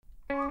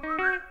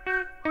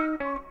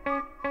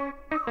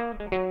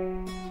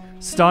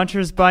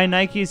Staunchers buy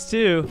Nikes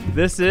too.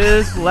 This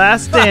is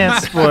Last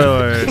Dance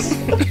Spoilers.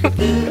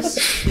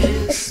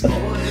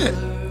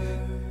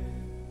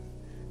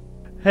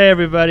 Hey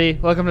everybody,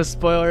 welcome to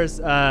Spoilers.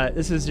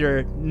 This is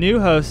your new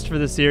host for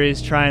the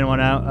series, trying one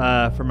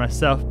out for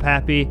myself,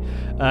 Pappy,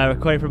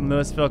 recording from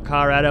Louisville,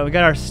 Colorado. We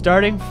got our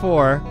starting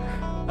four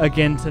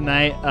again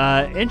tonight.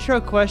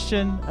 Intro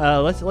question,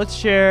 let's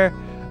share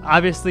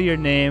obviously your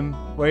name,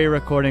 where you're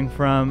recording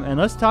from, and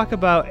let's talk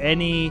about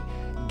any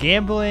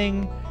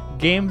gambling,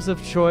 games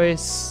of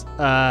choice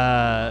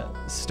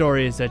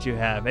stories that you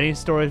have. Any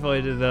stories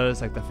related to those,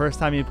 like the first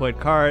time you played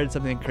cards,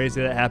 something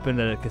crazy that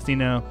happened at a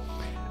casino,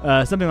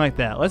 something like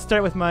that. Let's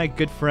start with my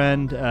good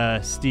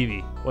friend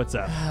Stevie. What's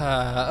up?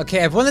 Okay,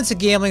 I have one that's a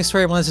gambling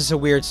story, one that's just a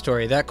weird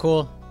story. That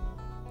cool?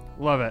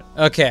 Love it.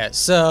 Okay,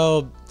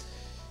 so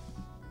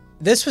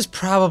this was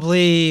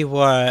probably,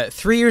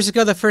 3 years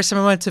ago, the first time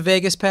I went to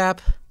Vegas,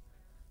 Pap?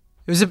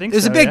 It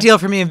was a big deal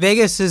for me, and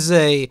Vegas is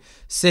a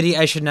city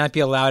I should not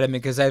be allowed in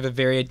because I have a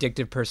very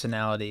addictive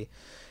personality.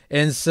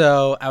 And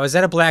so I was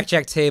at a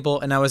blackjack table,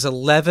 and I was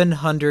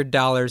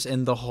 $1,100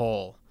 in the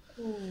hole.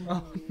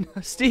 Oh,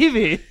 no.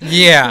 Stevie.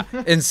 Yeah,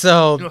 and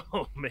so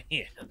Oh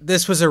man,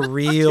 this was a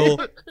real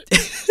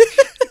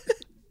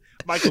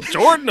Michael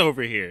Jordan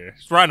over here.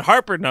 It's Ron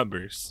Harper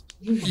numbers.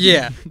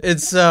 Yeah, and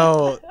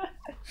so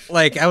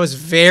like I was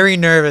very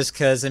nervous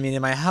because I mean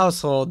in my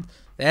household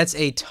that's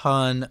a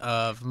ton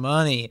of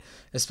money,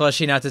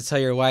 especially not to tell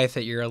your wife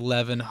that you're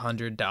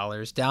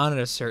 $1,100 down at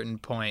a certain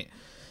point.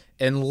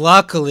 And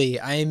luckily,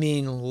 I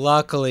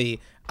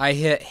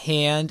hit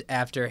hand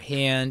after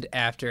hand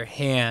after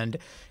hand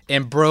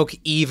and broke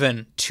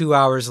even 2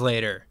 hours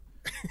later.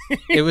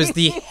 It was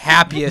the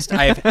happiest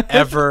I've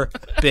ever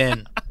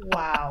been.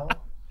 Wow.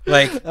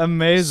 Like,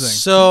 amazing.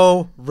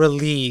 So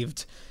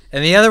relieved.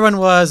 And the other one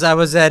was I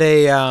was at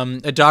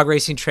a dog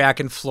racing track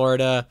in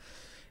Florida,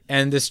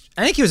 and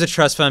I think he was a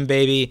trust fund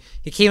baby.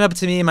 He came up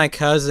to me and my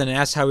cousin and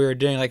asked how we were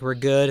doing, like we're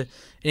good. And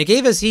he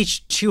gave us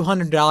each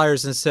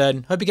 $200 and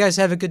said, "Hope you guys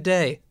have a good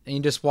day." And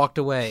he just walked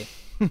away.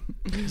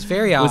 It's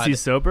very odd. Was he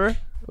sober?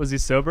 Was he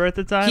sober at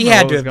the time? He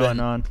had what to was have going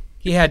been. on?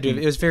 He had to.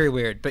 It was very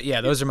weird. But yeah,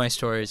 those are my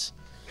stories.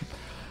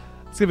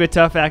 It's going to be a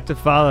tough act to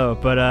follow,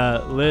 but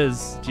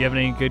Liz, do you have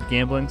any good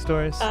gambling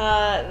stories?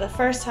 The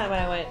first time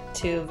I went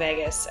to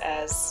Vegas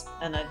as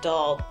an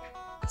adult,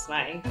 because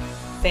my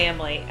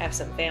family, I have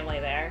some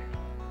family there,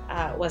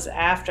 was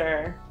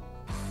after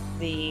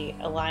the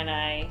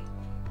Illini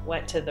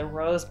went to the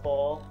Rose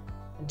Bowl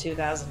in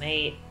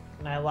 2008,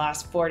 and I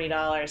lost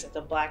 $40 at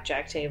the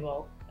blackjack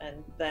table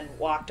and then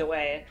walked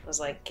away. I was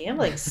like,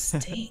 gambling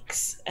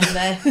stinks. And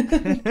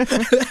then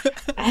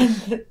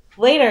and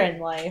later in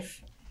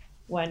life,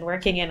 when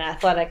working in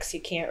athletics,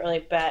 you can't really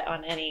bet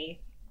on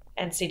any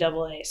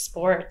NCAA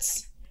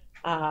sports.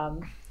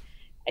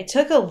 It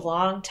took a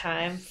long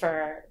time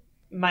for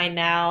my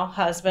now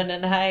husband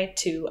and I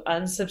to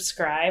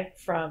unsubscribe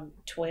from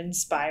Twin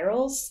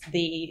Spirals,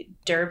 the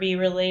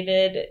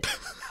derby-related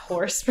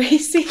horse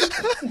racing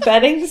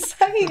betting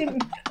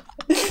site.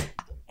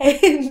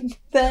 And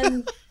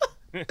then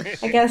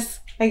I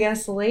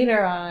guess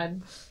later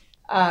on,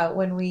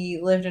 when we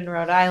lived in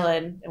Rhode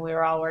Island and we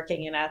were all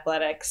working in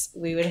athletics,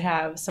 we would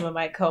have some of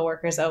my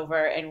coworkers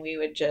over and we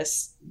would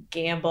just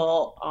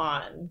gamble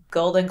on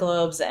Golden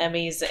Globes,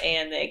 Emmys,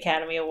 and the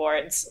Academy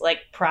Awards, like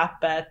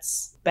prop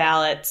bets,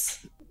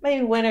 ballots,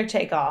 maybe winner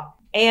take all.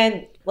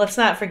 And let's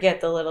not forget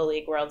the Little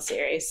League World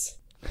Series.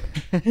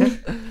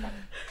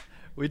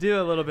 We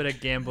do a little bit of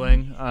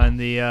gambling on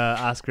the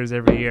Oscars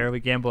every year. We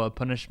gamble a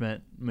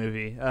punishment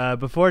movie.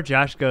 Before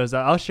Josh goes,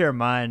 I'll share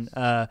mine.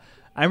 I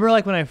remember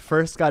like when I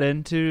first got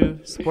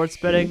into sports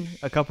betting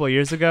a couple of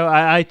years ago,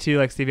 I too,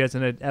 like Stevie, have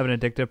an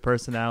addictive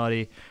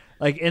personality.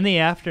 Like in the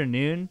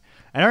afternoon,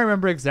 I don't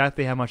remember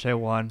exactly how much I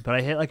won, but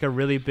I hit like a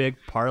really big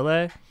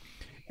parlay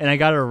and I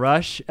got a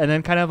rush, and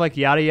then kind of like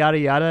yada, yada,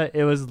 yada.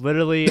 It was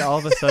literally all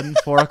of a sudden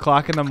 4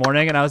 o'clock in the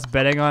morning and I was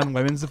betting on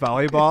women's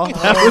volleyball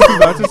that was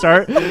about to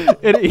start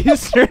in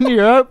Eastern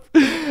Europe.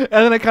 And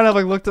then I kind of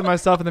like looked at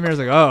myself in the mirror and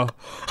was like, oh,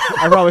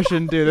 I probably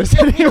shouldn't do this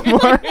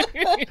anymore.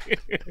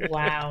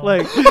 Wow.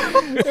 Like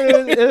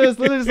it was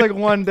literally just like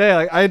one day.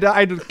 Like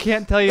I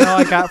can't tell you how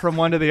I got from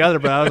one to the other,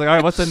 but I was like, all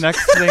right, what's the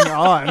next thing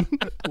on?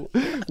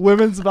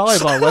 Women's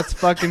volleyball. Let's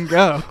fucking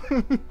go.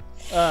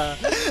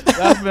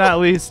 Last but not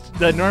least,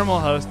 the normal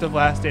host of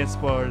Last Dance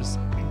Spoilers,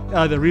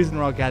 the reason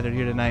we're all gathered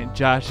here tonight.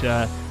 Josh,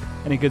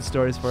 any good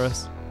stories for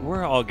us?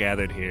 We're all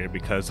gathered here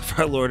because of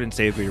our Lord and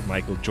Savior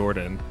Michael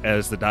Jordan,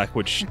 as the doc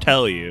would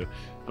tell you.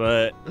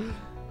 But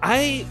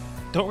I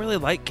don't really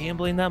like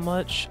gambling that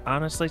much.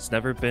 Honestly, it's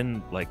never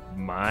been like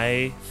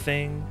my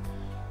thing.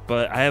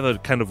 But I have a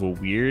kind of a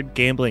weird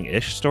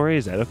gambling-ish story.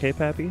 Is that okay,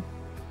 Pappy?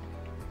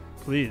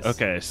 Please.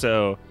 Okay,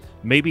 so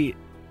maybe,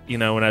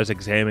 when I was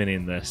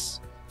examining this,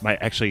 might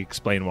actually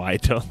explain why I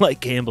don't like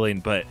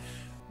gambling, but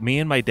me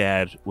and my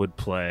dad would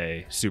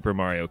play Super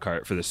Mario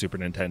Kart for the Super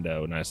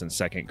Nintendo when I was in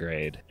second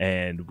grade,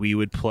 and we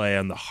would play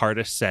on the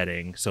hardest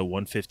setting, so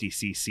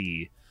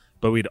 150cc,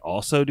 but we'd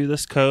also do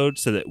this code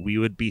so that we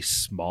would be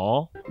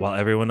small while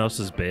everyone else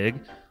is big.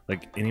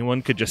 like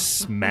anyone could just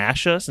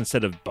smash us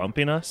instead of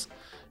bumping us,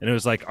 and it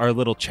was like our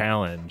little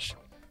challenge.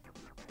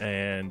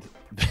 And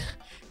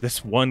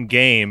this one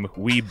game,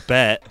 we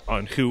bet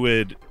on who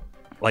would,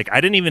 like,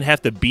 I didn't even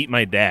have to beat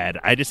my dad.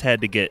 I just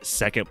had to get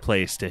second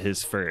place to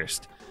his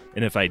first.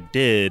 And if I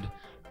did,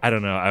 I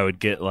don't know, I would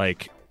get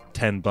like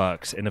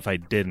 $10. And if I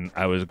didn't,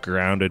 I was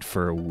grounded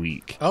for a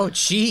week. Oh,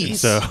 jeez.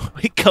 So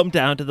we come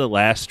down to the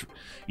last.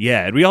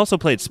 Yeah, and we also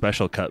played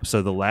Special Cup.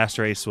 So the last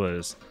race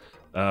was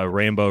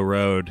Rainbow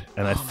Road,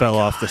 and I fell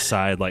off the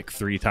side like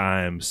 3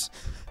 times.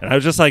 And I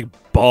was just like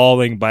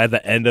bawling by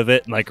the end of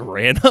it and like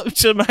ran up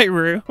to my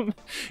room.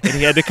 And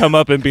he had to come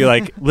up and be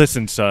like,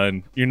 listen,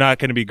 son, you're not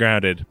going to be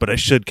grounded, but I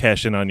should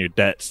cash in on your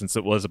debt since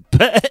it was a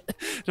bet.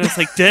 And I was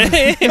like,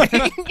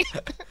 dang.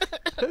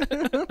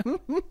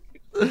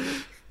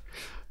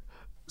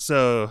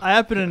 So I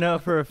happen to know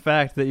for a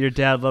fact that your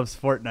dad loves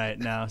Fortnite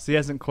now, so he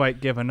hasn't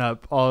quite given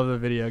up all of the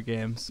video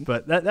games.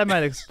 But that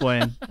might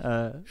explain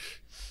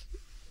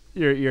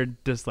your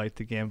dislike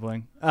to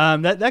gambling.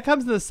 That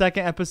comes in the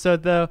second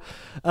episode, though.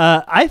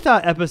 I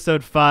thought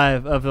episode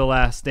 5 of The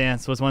Last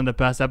Dance was one of the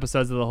best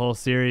episodes of the whole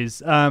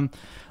series.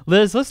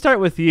 Liz, let's start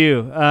with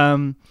you.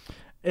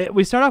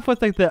 We start off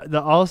with like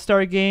the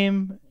All-Star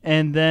game,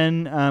 and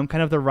then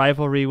kind of the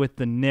rivalry with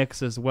the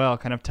Knicks as well,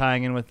 kind of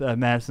tying in with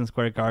Madison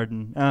Square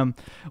Garden.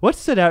 What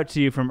stood out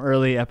to you from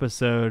early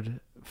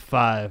episode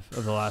 5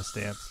 of The Last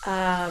Dance?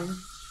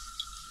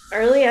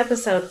 Early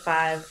episode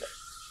 5,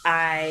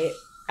 I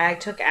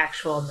took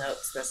actual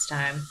notes this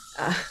time.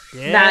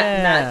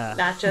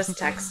 Not just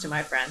text to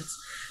my friends.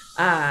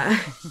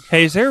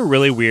 hey, is there a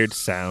really weird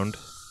sound?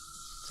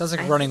 Sounds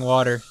like running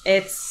water.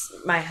 It's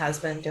my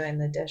husband doing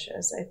the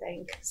dishes, I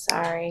think.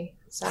 Sorry.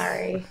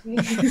 Sorry,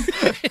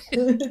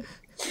 Liz.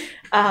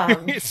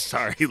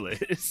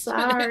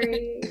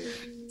 Sorry.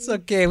 It's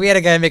okay. We had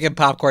a guy making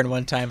popcorn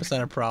one time. It's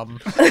not a problem.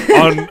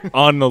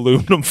 on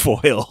aluminum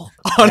foil.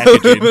 On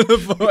packaging. aluminum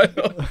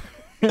foil.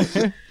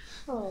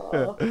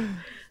 Oh.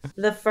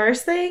 The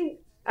first thing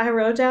I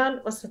wrote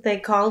down was that they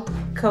called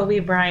Kobe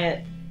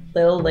Bryant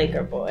Little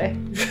Laker Boy.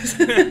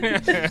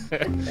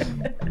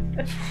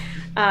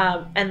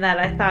 And that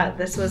I thought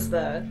this was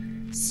the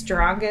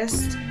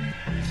strongest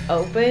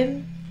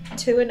open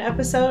to an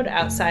episode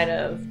outside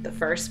of the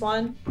first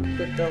one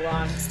with the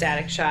long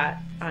static shot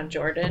on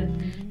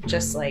Jordan.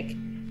 Just like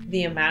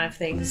the amount of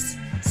things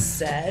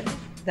said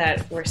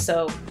that were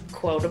so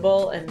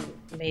quotable and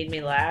made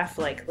me laugh,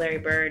 like Larry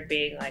Bird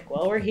being like,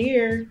 well, we're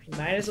here,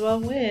 might as well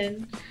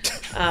win.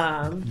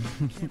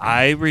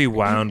 I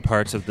rewound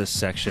parts of this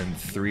section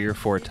 3 or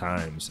 4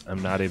 times.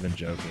 I'm not even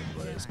joking,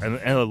 Liz. And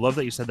I love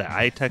that you said that.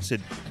 I texted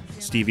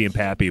Stevie and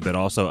Pappy, but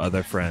also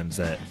other friends,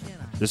 that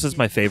this is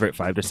my favorite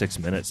 5 to 6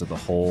 minutes of the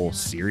whole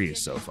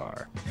series so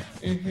far.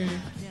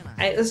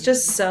 Mm-hmm. It was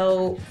just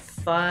so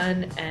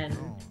fun and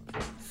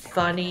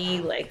funny,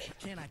 like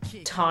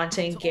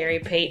taunting Gary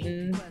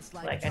Payton,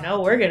 like, I know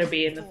we're gonna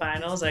be in the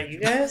finals, like, you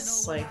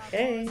guys, like,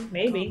 hey,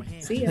 maybe,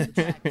 see ya.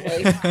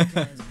 Like,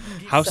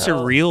 How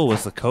surreal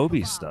was the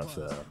Kobe stuff,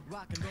 though?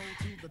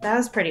 That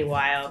was pretty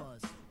wild.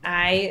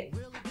 I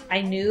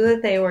knew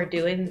that they were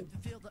doing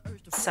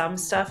some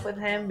stuff with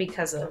him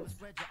because of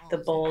the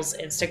Bulls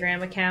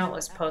Instagram account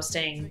was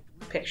posting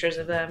pictures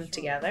of them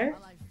together,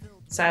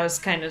 so I was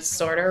kind of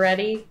sort of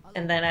ready.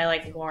 And then I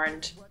like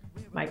warned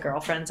my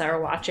girlfriends I were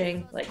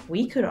watching, like,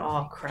 we could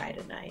all cry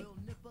tonight,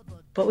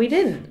 but we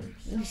didn't,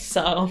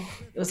 so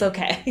it was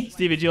okay.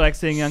 Steve, did you like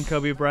seeing young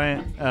Kobe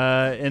Bryant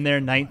in there,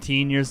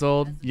 19 years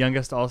old,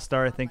 youngest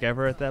All-Star I think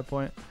ever at that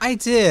point? I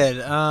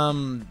did. I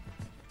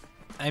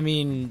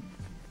mean,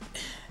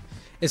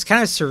 it's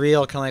kind of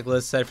surreal, kind of like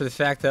Liz said, for the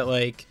fact that,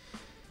 like,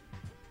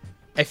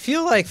 I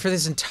feel like for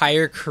this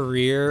entire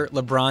career,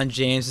 LeBron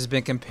James has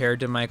been compared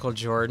to Michael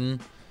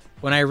Jordan,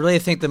 when I really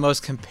think the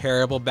most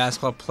comparable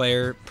basketball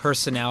player,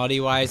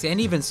 personality-wise,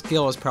 and even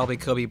skill, is probably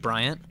Kobe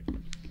Bryant.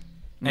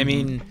 I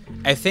mean,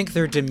 I think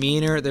their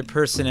demeanor, their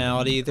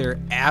personality, their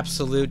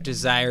absolute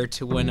desire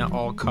to win at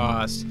all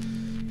costs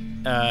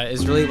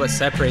is really what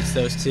separates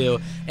those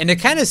two. And to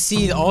kind of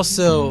see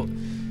also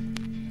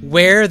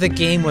where the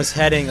game was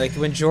heading, like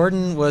when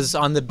Jordan was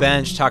on the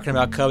bench talking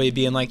about Kobe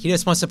being like, he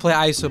just wants to play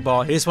iso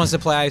ball, he just wants to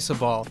play iso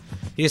ball.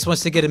 He just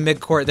wants to get a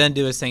midcourt, then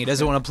do his thing. He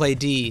doesn't want to play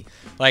D.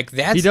 Like,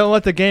 that's... You don't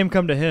let the game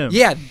come to him.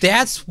 Yeah,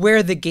 that's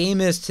where the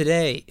game is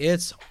today.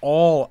 It's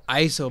all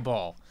iso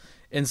ball.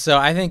 And so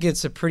I think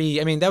it's a pretty...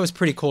 I mean, that was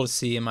pretty cool to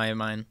see in my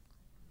mind.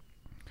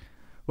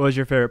 What was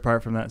your favorite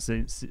part from that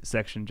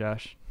section,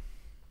 Josh?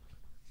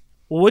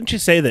 Well, wouldn't you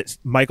say that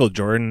Michael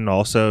Jordan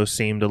also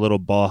seemed a little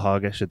ball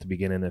hoggish at the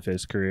beginning of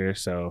his career?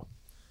 So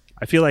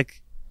I feel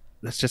like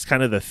that's just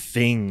kind of the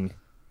thing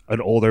an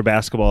older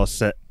basketball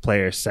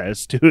player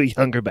says to a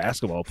younger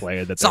basketball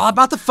player. It's all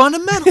about the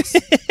fundamentals.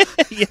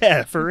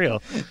 Yeah, for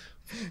real.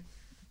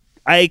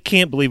 I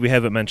can't believe we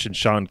haven't mentioned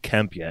Sean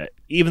Kemp yet.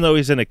 Even though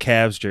he's in a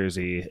Cavs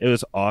jersey, it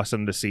was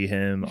awesome to see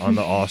him on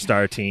the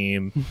All-Star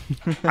team.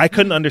 I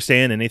couldn't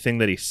understand anything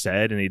that he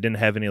said, and he didn't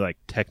have any like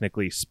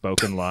technically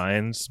spoken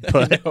lines,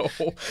 but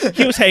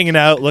he was hanging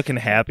out looking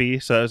happy,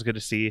 so that was good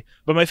to see.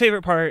 But my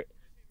favorite part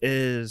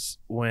is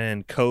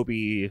when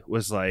Kobe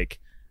was like,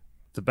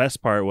 the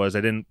best part was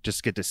I didn't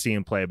just get to see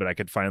him play, but I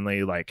could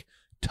finally like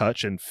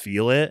touch and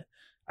feel it.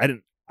 I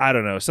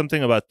don't know,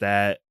 something about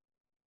that.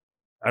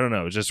 I don't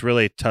know, just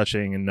really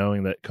touching and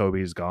knowing that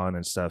Kobe's gone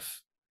and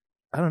stuff.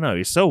 I don't know.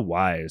 He's so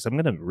wise. I'm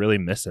going to really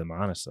miss him,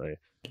 honestly.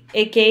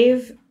 It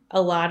gave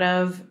a lot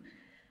of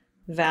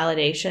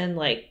validation,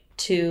 like,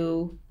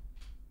 to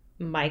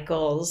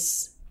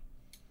Michael's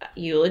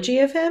eulogy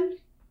of him.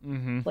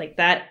 Mm-hmm. Like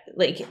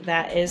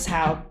that is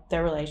how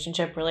their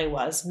relationship really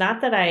was.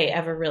 Not that I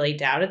ever really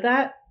doubted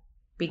that,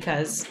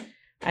 because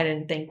I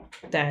didn't think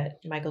that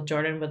Michael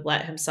Jordan would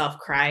let himself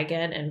cry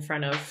again in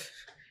front of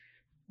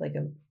like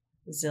a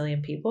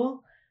zillion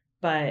people,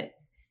 but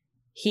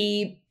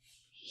he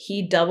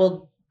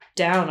doubled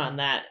down on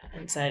that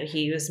and said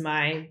he was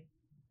my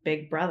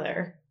big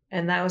brother,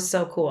 and that was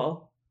so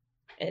cool.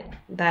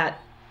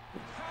 That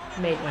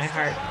made my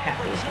heart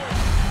happy.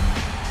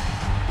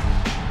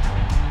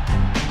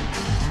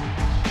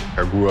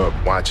 I grew up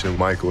watching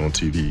Michael on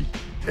TV,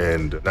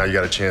 and now you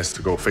got a chance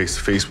to go face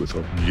to face with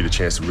him. You get a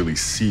chance to really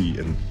see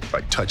and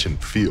like touch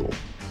and feel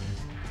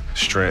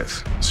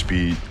strength,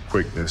 speed,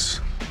 quickness.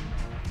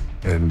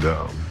 And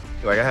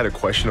like I had a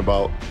question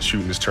about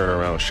shooting this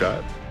turnaround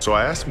shot, so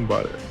I asked him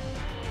about it,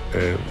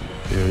 and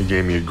he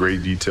gave me a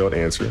great detailed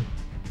answer.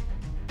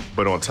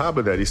 But on top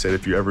of that, he said,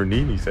 if you ever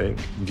need anything,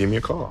 give me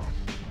a call.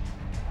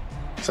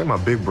 It's like my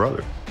big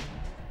brother.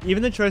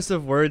 Even the choice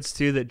of words,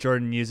 too, that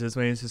Jordan uses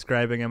when he's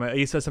describing him.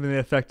 He says something to the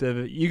effect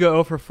of, you go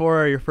 0 for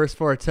 4 your first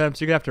 4 attempts,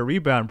 you're going to have to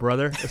rebound,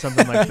 brother, or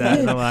something like that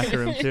in the locker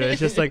room, too. It's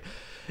just like,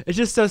 it's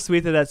just so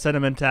sweet that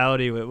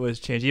sentimentality was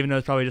changed, even though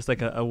it's probably just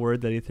like a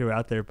word that he threw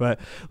out there.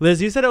 But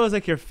Liz, you said it was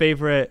like your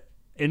favorite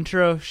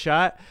intro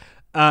shot.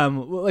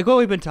 Like what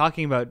we've been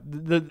talking about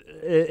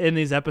in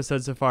these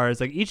episodes so far is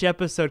like each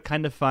episode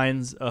kind of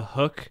finds a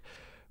hook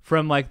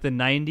from like the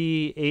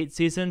 98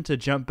 season to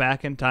jump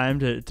back in time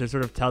to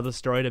sort of tell the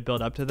story to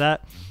build up to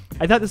that.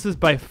 I thought this was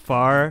by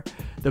far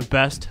the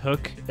best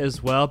hook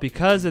as well,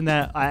 because in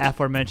that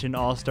aforementioned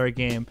All-Star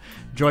game,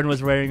 Jordan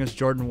was wearing his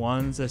Jordan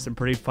 1s. There's some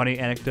pretty funny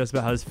anecdotes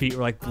about how his feet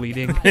were like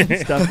bleeding and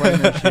stuff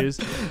wearing those shoes.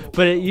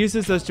 But it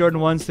uses those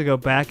Jordan 1s to go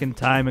back in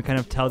time and kind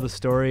of tell the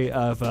story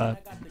of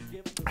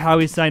how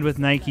he signed with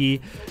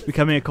Nike,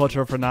 becoming a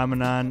cultural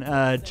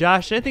phenomenon.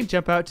 Josh, anything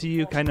jump out to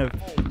you kind of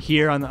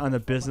here on the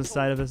business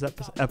side of this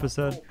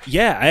episode?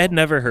 Yeah, I had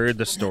never heard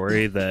the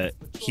story that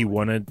he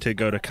wanted to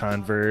go to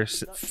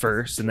Converse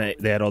first, and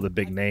they had all the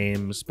big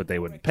names, but they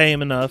wouldn't pay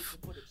him enough.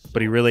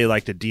 But he really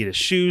liked Adidas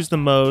shoes the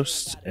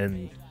most,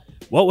 and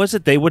what was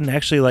it? They wouldn't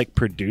actually like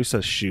produce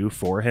a shoe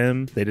for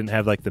him. They didn't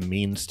have like the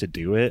means to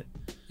do it.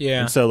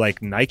 Yeah. And so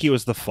like Nike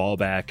was the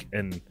fallback,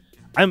 and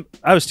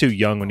I was too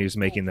young when he was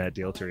making that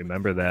deal to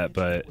remember that,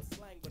 but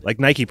like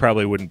Nike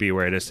probably wouldn't be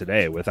where it is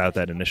today without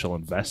that initial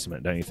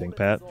investment, don't you think,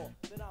 Pat?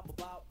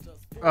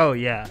 Oh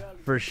yeah,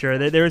 for sure.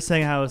 They were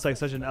saying how it was like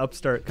such an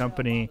upstart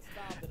company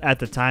at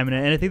the time, and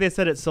I think they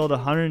said it sold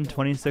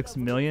 126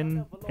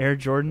 million Air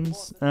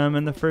Jordans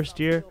in the first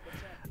year,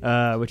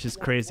 which is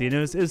crazy. And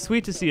it was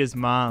sweet to see his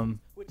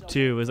mom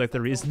too. Was like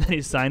the reason that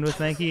he signed with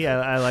Nike.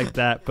 I like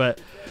that. But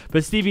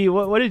Stevie,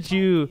 what did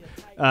you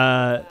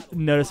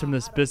notice from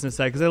this business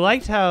side? Because I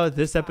liked how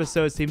this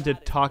episode seemed to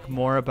talk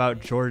more about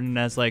Jordan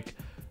as like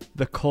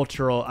the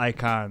cultural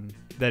icon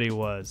that he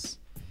was.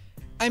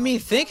 I mean,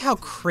 think how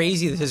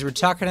crazy this is. We're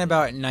talking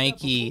about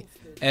Nike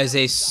as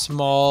a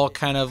small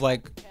kind of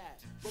like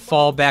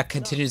fallback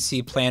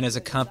contingency plan as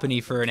a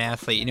company for an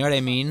athlete. You know what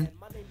I mean?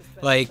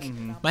 Like,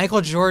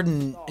 Michael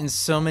Jordan, in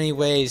so many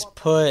ways,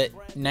 put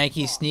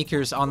Nike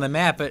sneakers on the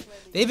map, but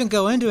they even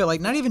go into it, like,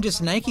 not even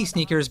just Nike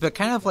sneakers, but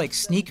kind of like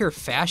sneaker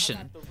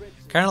fashion,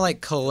 kind of like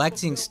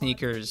collecting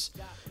sneakers.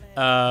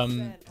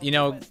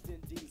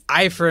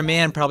 I, for a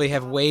man, probably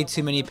have way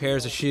too many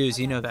pairs of shoes.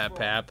 You know that,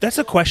 Pap. That's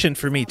a question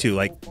for me, too.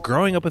 Like,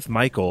 growing up with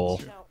Michael,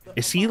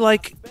 is he,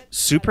 like,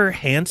 super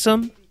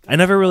handsome? I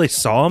never really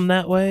saw him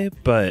that way,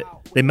 but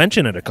they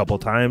mention it a couple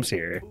times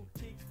here.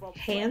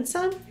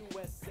 Handsome?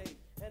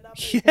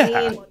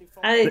 Yeah.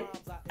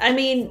 I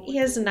mean, he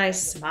has a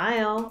nice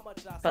smile,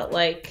 but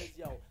like,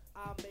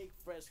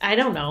 I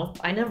don't know.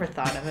 I never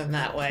thought of him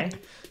that way.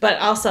 But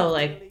also,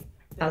 like,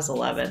 I was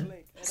 11,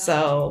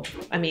 so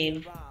I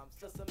mean,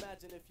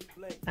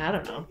 I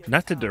don't know.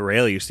 Not to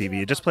derail you,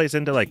 Stevie, it just plays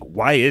into like,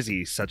 why is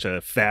he such a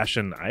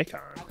fashion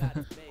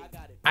icon?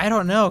 I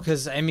don't know,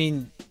 because I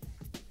mean,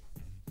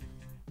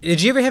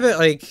 did you ever have it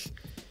like,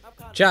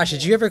 Josh?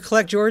 Did you ever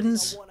collect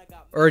Jordans,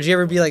 or did you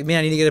ever be like, man,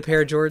 I need to get a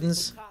pair of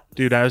Jordans?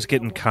 Dude, I was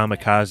getting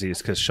kamikazes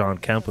because Sean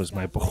Kemp was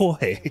my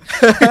boy.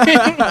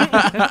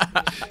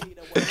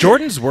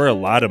 Jordans were a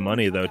lot of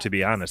money, though, to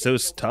be honest. It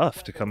was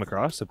tough to come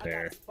across a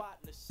pair.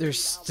 They're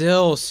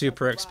still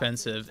super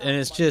expensive. And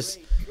it's just,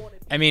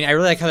 I mean, I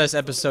really like how this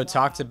episode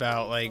talked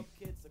about, like,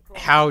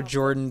 how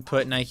Jordan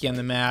put Nike on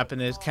the map. And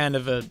it's kind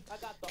of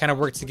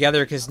worked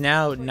together because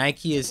now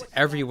Nike is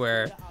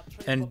everywhere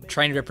and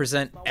trying to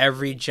represent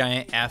every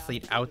giant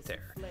athlete out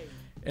there.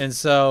 And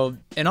so,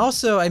 and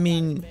also, I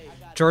mean,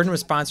 Jordan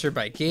was sponsored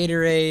by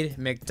Gatorade,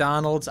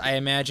 McDonald's, I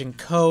imagine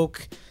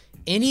Coke,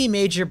 any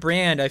major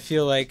brand. I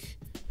feel like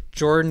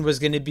Jordan was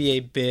going to be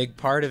a big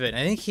part of it.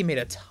 I think he made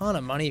a ton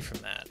of money from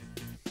that.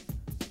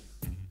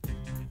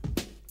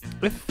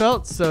 It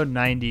felt so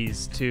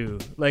 90s too.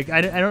 Like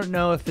I don't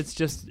know if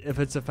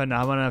it's a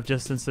phenomenon of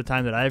just since the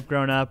time that I've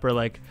grown up, or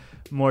like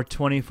more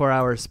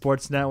 24-hour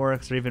sports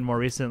networks, or even more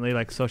recently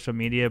like social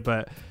media.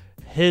 But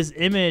his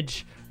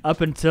image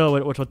up until,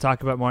 which we'll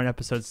talk about more in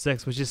episode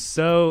 6, was just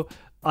so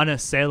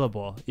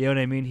unassailable. You know what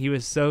I mean? He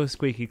was so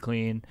squeaky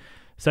clean,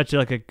 such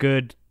a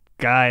good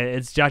guy.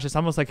 It's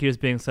almost like he was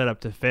being set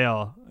up to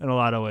fail in a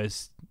lot of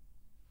ways.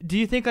 Do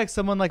you think like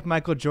someone like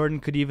Michael Jordan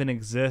could even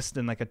exist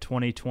in like a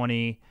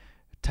 2020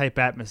 type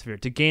atmosphere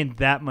to gain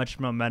that much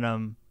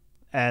momentum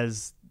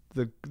as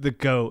the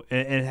GOAT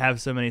and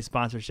have so many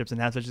sponsorships and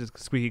have such a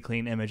squeaky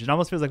clean image? It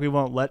almost feels like we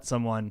won't let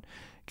someone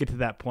get to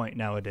that point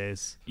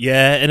nowadays.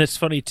 Yeah, and it's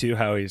funny too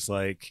how he's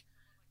like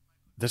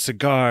the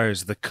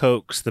cigars, the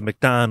Cokes, the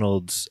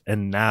McDonald's,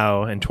 and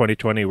now in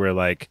 2020 we're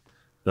like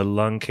the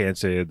lung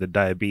cancer, the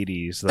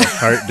diabetes, the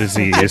heart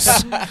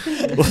disease.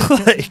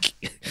 Like,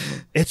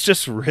 it's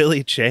just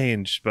really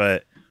changed.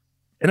 And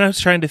I was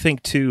trying to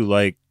think too,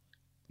 like,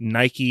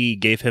 Nike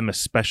gave him a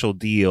special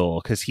deal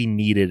because he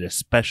needed a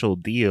special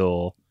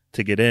deal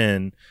to get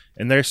in.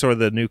 And they're sort of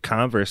the new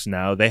Converse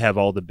now. They have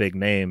all the big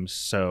names.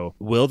 So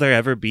will there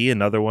ever be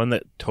another one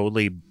that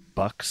totally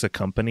bucks a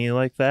company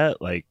like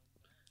that? Like,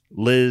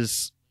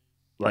 Liz,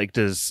 like,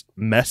 does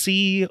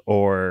Messi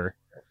or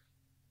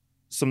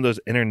some of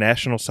those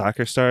international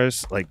soccer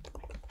stars like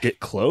get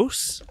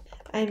close?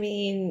 I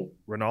mean,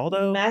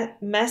 Ronaldo?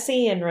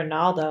 Messi and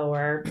Ronaldo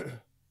were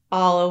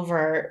all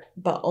over,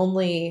 but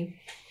only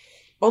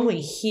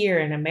here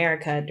in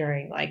America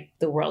during like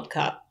the World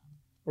Cup,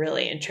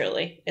 really and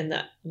truly, in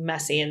the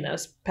Messi in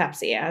those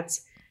Pepsi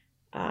ads.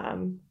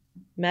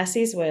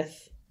 Messi's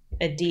with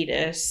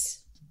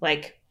Adidas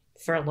like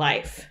for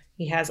life.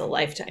 He has a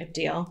lifetime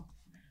deal.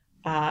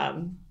 I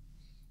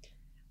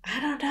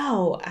don't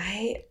know.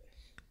 I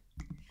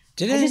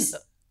don't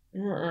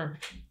know.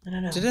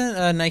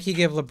 Didn't Nike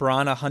give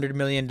LeBron $100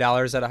 million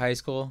out of high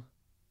school?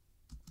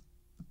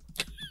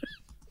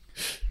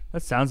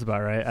 That sounds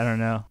about right. I don't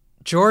know.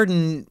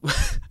 Jordan,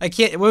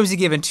 what was he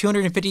given?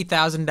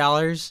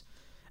 $250,000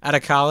 out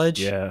of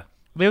college? Yeah.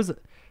 It was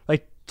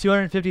like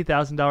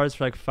 $250,000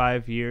 for like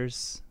 5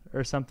 years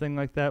or something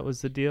like that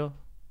was the deal.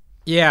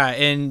 Yeah,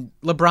 and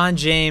LeBron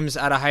James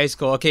out of high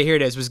school, okay, here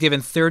it is, was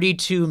given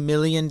 $32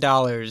 million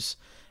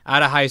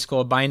out of high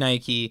school by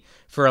Nike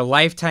for a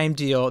lifetime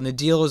deal, and the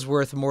deal is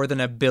worth more than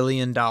 $1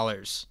 billion.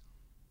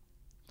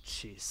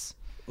 Jeez.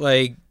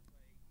 Like,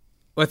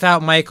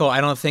 without Michael,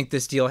 I don't think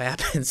this deal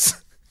happens.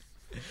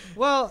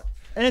 Well,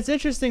 and it's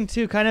interesting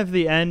too, kind of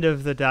the end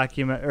of the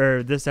document,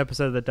 or this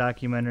episode of the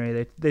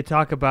documentary, they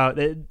talk about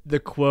the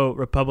quote,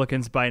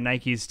 "Republicans buy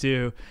Nikes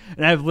too."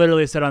 And I've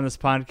literally said on this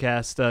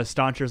podcast,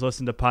 staunchers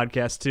listen to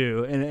podcasts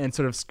too, and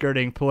sort of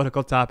skirting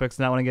political topics,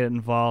 not want to get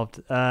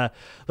involved.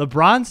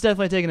 LeBron's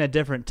definitely taking a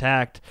different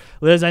tact.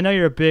 Liz, I know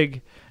you're a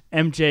big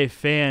MJ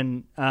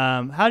fan.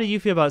 How do you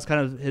feel about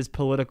kind of his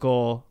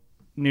political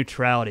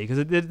neutrality?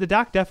 Because the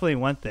doc definitely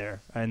went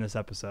there in this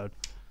episode.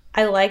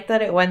 I liked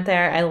that it went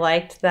there. I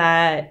liked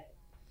that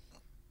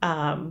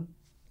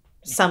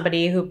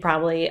somebody who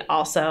probably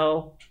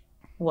also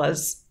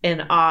was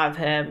in awe of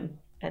him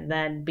and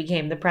then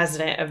became the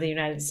president of the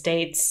United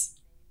States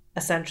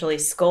essentially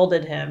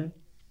scolded him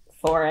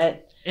for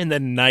it. In the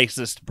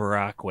nicest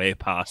Barack way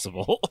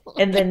possible.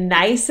 In the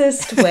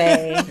nicest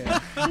way.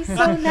 He's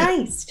so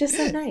nice. Just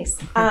so nice.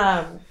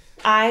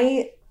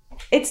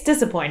 It's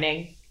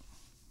disappointing,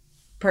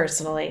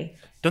 personally.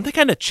 Don't they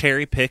kind of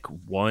cherry pick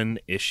one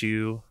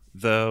issue,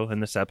 though, in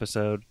this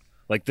episode?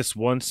 Like this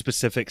one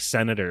specific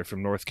senator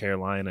from North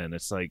Carolina, and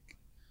it's like,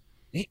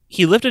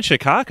 he lived in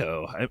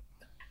Chicago.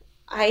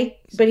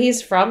 But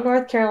he's from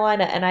North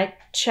Carolina, and I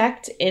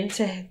checked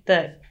into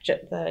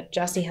the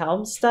Jesse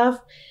Helms stuff,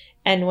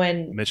 and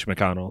when Mitch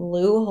McConnell,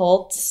 Lou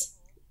Holtz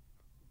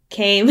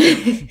came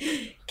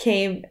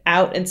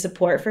out in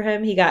support for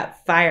him, he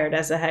got fired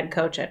as a head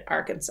coach at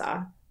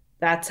Arkansas.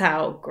 That's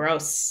how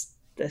gross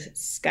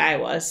this guy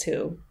was.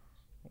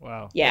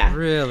 Wow. Yeah.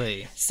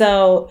 Really?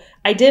 So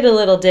I did a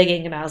little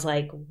digging, and I was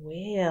like,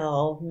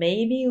 well,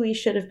 maybe we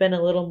should have been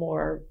a little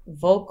more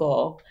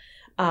vocal.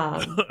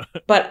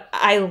 But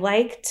I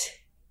liked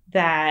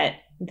that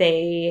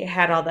they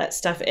had all that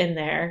stuff in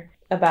there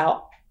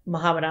about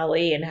Muhammad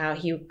Ali and how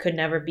he could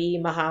never be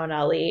Muhammad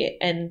Ali.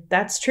 And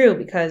that's true,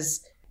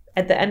 because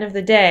at the end of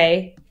the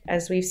day,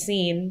 as we've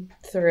seen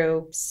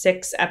through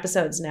 6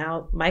 episodes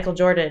now, Michael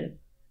Jordan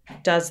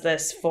does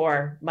this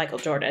for Michael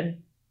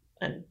Jordan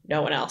and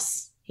no one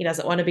else. He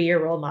doesn't want to be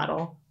your role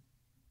model.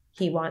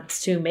 He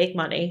wants to make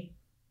money,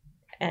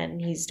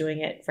 and he's doing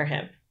it for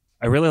him.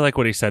 I really like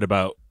what he said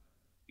about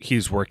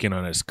he's working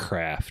on his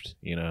craft,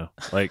 you know?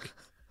 Like,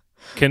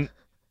 can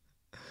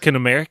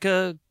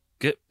America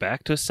get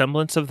back to a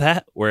semblance of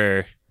that,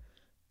 where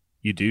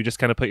you do just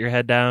kind of put your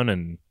head down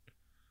and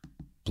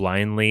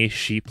blindly,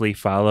 sheeply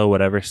follow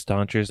whatever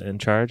stauncher's in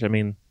charge? I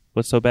mean,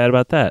 What's so bad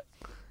about that?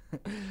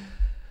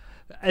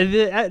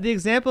 The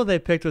example they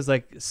picked was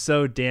like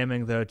so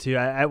damning though too.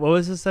 What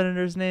was the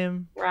senator's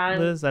name?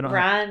 Liz?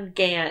 Ron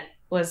Gant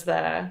was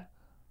the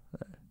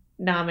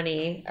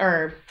nominee,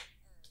 or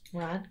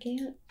Ron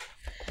Gant?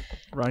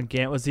 Ron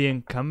Gant was the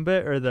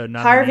incumbent or the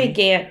nominee? Harvey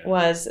Gant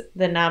was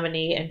the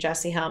nominee, and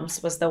Jesse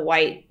Helms was the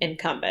white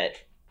incumbent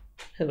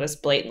who was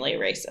blatantly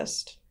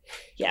racist.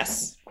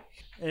 Yes.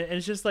 And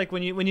it's just like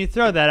when you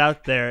throw that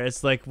out there,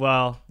 it's like,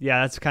 well,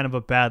 yeah, that's kind of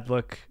a bad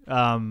look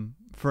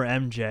for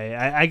MJ.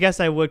 I guess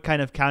I would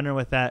kind of counter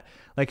with that.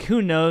 Like,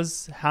 who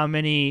knows how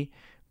many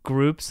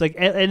groups, like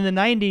in the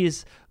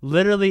 90s,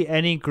 literally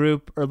any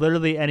group or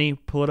literally any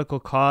political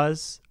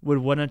cause would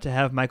want it to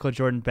have Michael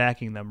Jordan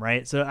backing them,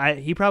 right? So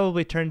he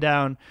probably turned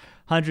down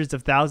hundreds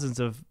of thousands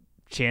of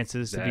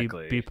chances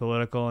to be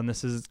political, and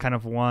this is kind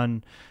of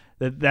one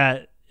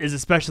that is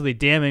especially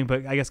damning,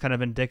 but I guess kind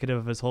of indicative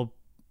of his whole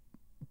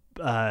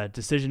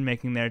decision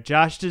making there.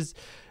 Josh,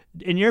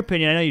 in your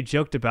opinion, I know you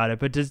joked about it,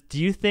 but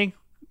do you think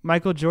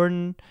Michael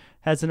Jordan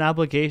has an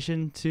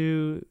obligation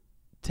to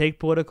take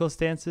political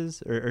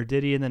stances, or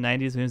did he in the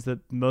 90s when he was the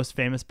most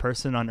famous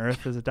person on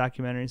earth, as the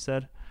documentary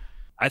said?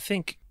 I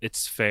think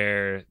it's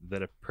fair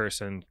that a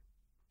person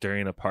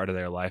during a part of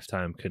their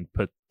lifetime can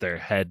put their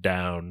head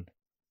down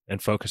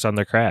and focus on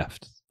their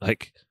craft.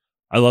 Like,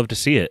 I love to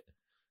see it.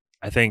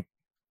 I think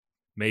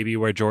maybe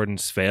where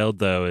Jordan's failed,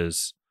 though,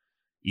 is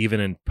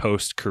even in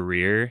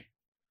post-career,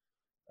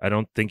 I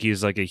don't think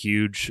he's like a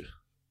huge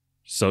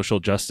social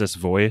justice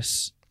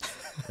voice.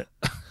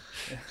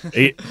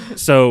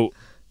 So,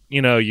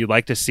 you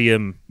like to see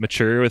him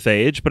mature with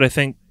age, but I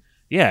think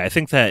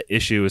that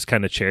issue is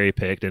kind of cherry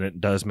picked, and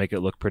it does make it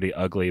look pretty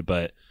ugly.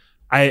 But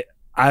I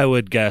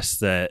would guess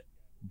that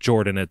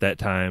Jordan at that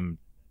time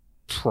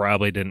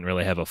probably didn't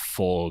really have a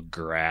full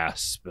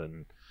grasp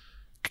and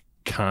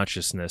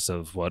consciousness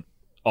of what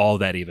all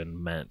that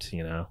even meant,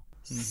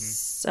 Mm-hmm.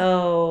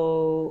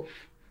 So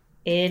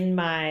in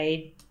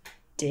my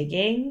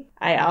digging,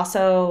 I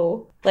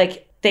also,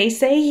 they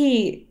say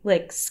he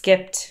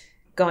skipped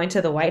going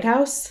to the White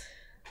House.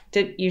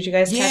 Did you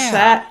guys catch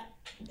that?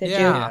 Did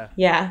you?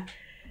 Yeah.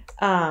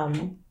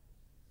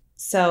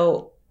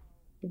 So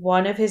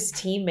one of his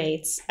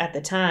teammates at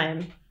the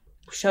time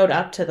showed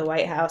up to the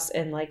White House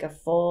in a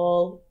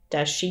full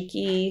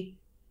dashiki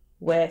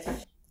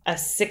with a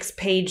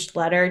 6-page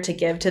letter to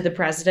give to the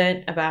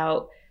president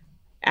about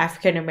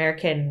African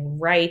American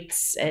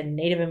rights and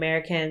Native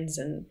Americans,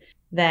 and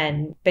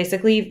then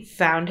basically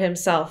found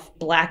himself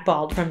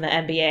blackballed from the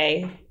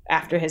NBA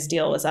after his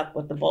deal was up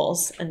with the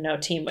Bulls, and no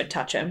team would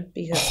touch him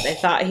because they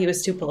thought he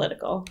was too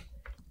political.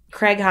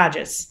 Craig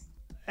Hodges.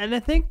 And I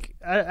think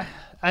I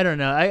don't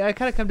know. I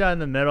kind of come down in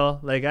the middle.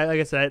 Like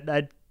I said,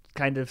 I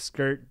kind of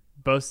skirt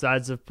both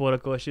sides of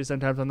political issues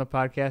sometimes on the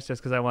podcast,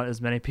 just because I want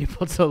as many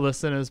people to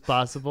listen as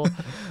possible.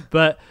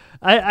 But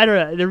I don't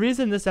know. The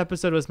reason this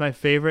episode was my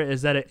favorite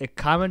is that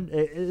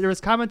there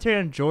was commentary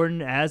on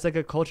Jordan as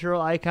a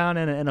cultural icon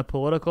and a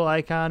political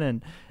icon,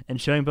 and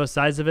showing both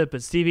sides of it.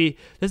 But Stevie,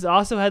 this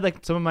also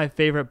had some of my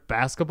favorite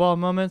basketball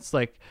moments.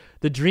 Like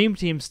the Dream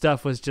Team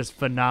stuff was just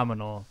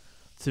phenomenal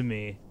to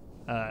me.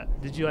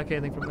 Did you like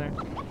anything from there?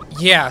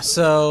 Yeah,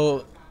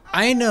 so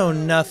I know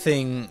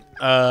nothing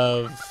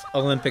of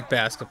Olympic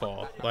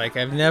basketball.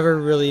 I've never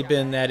really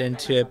been that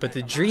into it, but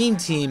the Dream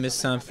Team is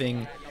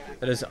something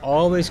that has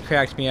always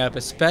cracked me up,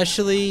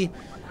 especially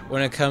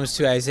when it comes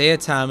to Isaiah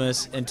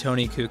Thomas and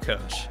Tony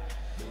Kukoc.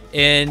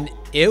 And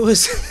it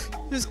was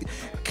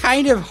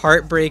kind of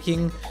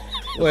heartbreaking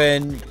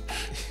when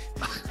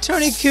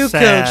Tony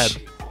Kukoc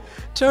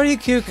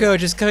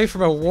is coming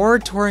from a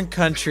war-torn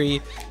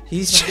country.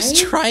 He's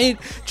just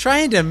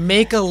trying to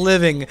make a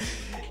living,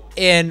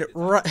 and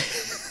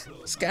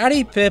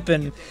Scottie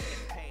Pippen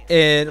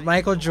and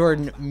Michael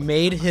Jordan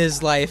made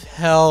his life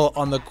hell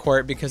on the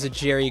court because of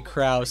Jerry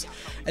Krause.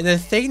 And the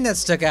thing that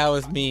stuck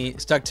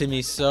to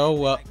me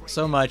so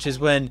much is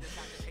when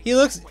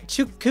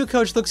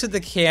Kukoc looks at the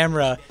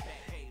camera,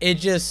 it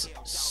just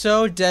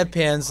so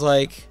deadpans,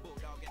 like,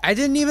 I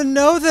didn't even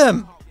know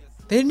them.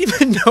 They didn't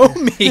even know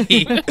me.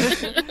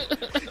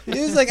 He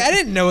was like, I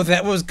didn't know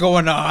that was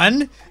going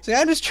on. So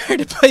I'm just trying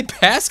to play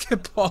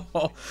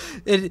basketball.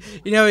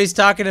 He's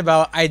talking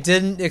about, I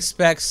didn't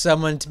expect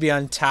someone to be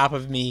on top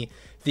of me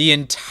the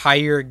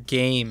entire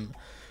game.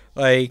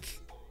 I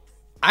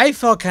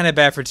felt kind of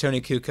bad for Tony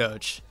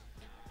Kukoc.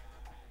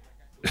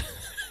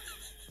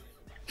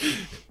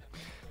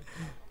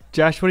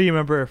 Josh, what do you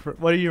remember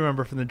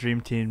from the Dream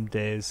Team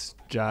days,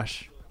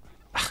 Josh?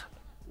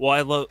 Well,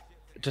 I love,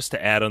 just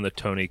to add on the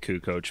Tony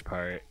Kukoc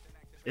part,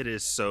 it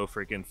is so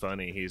freaking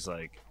funny. He's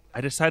like,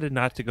 I decided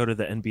not to go to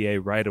the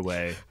NBA right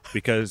away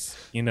because,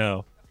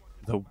 the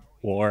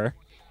war.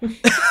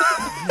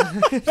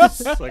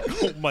 It's like,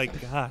 oh my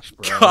gosh,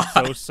 bro. God.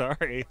 I'm so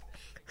sorry.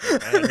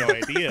 I had no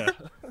idea.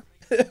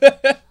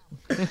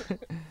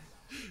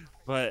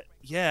 But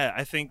yeah,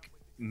 I think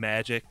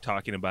Magic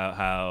talking about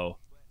how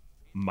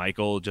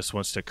Michael just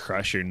wants to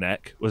crush your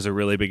neck was a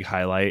really big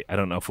highlight. I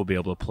don't know if we'll be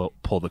able to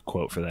pull the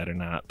quote for that or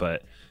not,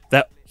 but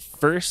that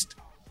first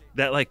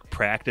that like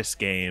practice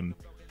game,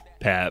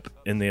 Pap,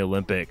 in the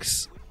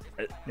Olympics,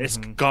 it's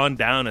gone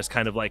down as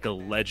kind of like a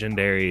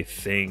legendary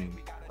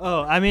thing.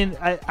 Oh, I mean,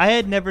 I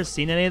had never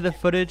seen any of the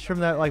footage from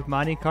that like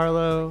Monte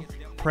Carlo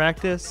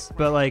practice,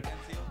 but like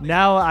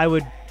now I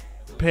would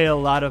pay a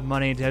lot of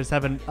money to just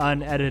have an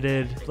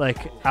unedited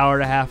like hour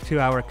and a half, 2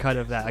 hour cut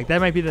of that. Like that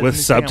might be the with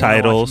thing I wanna watch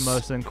subtitles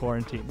most in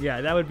quarantine. Yeah,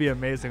 that would be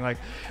amazing. Like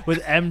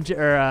with MJ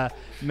or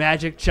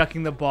Magic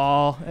chucking the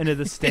ball into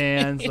the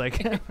stands. Like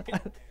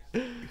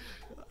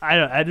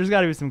there's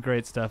got to be some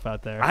great stuff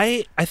out there.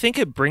 I think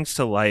it brings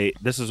to light,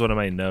 this is one of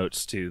my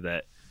notes too,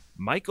 that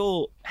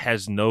Michael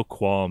has no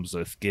qualms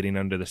with getting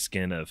under the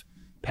skin of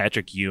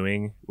Patrick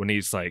Ewing when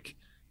he's like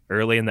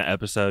early in the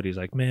episode. He's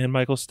like, man,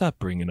 Michael, stop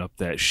bringing up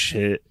that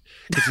shit.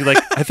 Because he like,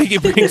 I think he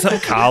brings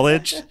up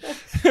college.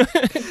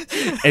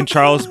 And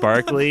Charles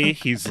Barkley,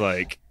 he's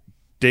like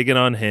digging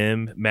on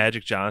him.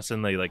 Magic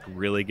Johnson, they like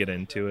really get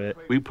into it.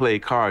 We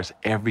played cards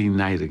every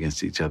night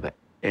against each other.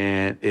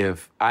 And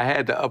if I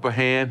had the upper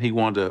hand, he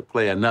wanted to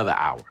play another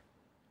hour.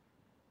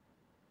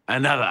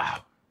 Another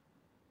hour.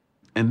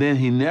 And then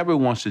he never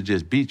wants to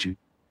just beat you.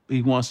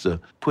 He wants to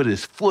put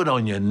his foot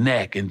on your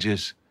neck and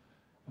just...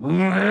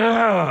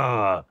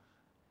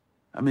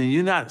 I mean,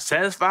 you're not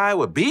satisfied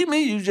with beating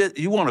me?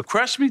 You want to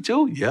crush me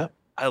too? Yeah.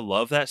 I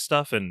love that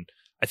stuff. And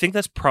I think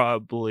that's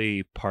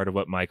probably part of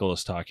what Michael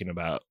was talking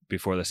about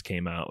before this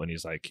came out, when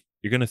he's like,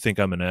 you're going to think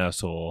I'm an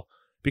asshole.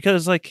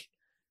 Because like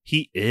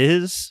he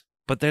is,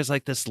 but there's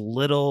like this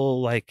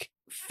little like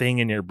thing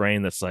in your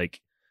brain that's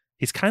like,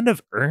 he's kind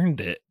of earned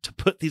it to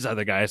put these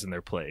other guys in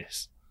their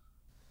place.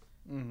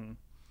 Mm-hmm.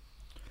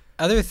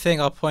 Other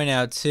thing I'll point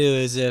out too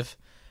is if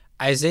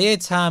Isaiah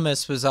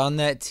Thomas was on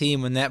that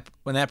team when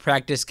that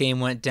practice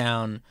game went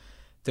down,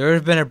 there would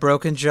have been a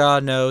broken jaw,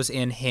 nose,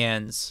 and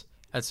hands.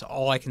 That's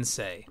all I can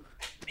say.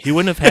 He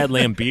wouldn't have had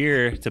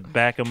Lambeer to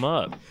back him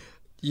up.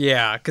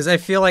 Yeah, because I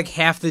feel like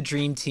half the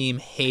Dream Team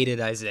hated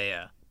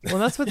Isaiah. Well,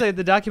 that's what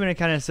the documentary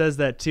kind of says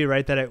that too,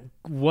 right? That it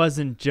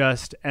wasn't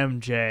just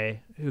MJ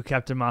who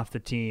kept him off the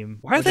team.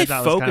 Why are they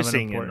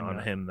focusing in on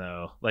him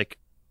though? Like,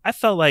 I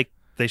felt like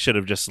they should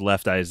have just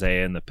left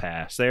Isaiah in the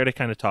past. They already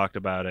kind of talked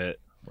about it.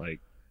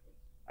 Like,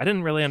 I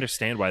didn't really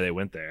understand why they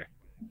went there.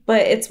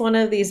 But it's one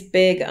of these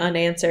big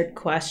unanswered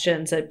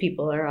questions that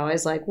people are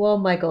always like, well,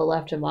 Michael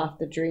left him off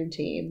the Dream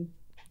Team.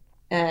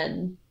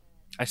 And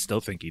I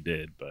still think he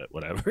did, but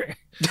whatever.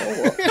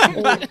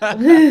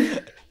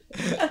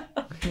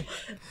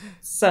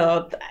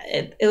 So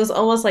it was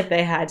almost like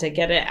they had to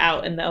get it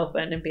out in the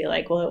open and be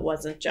like, well, it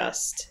wasn't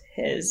just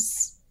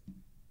his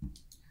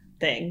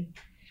thing.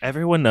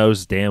 Everyone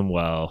knows damn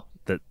well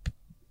that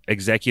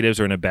executives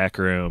are in a back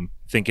room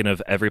thinking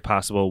of every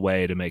possible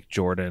way to make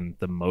Jordan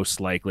the most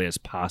likely as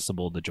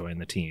possible to join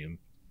the team.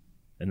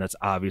 And that's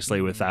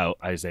obviously without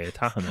Isaiah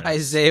Thomas.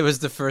 Isaiah was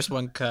the first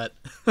one cut.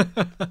 And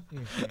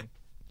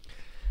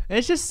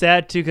it's just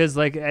sad, too, because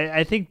like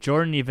I think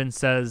Jordan even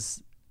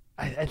says,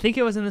 I think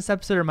it was in this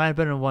episode or it might have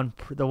been in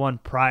the one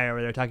prior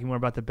where they're talking more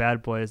about the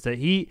bad boys, that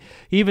he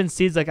even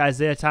sees like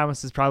Isaiah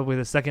Thomas is probably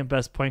the second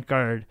best point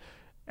guard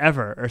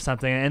ever or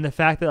something. And the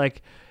fact that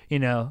like, you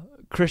know,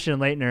 Christian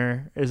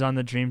Laettner is on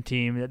the Dream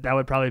Team, that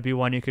would probably be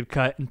one you could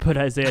cut and put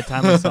Isaiah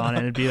Thomas on,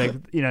 and it'd be like,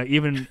 you know,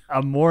 even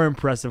a more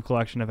impressive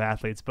collection of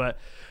athletes. But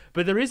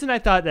the reason I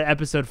thought that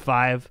episode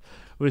 5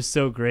 was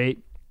so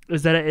great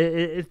is that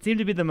it seemed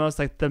to be the most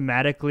like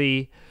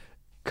thematically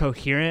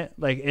coherent.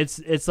 Like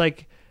it's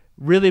like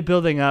really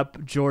building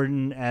up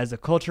Jordan as a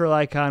cultural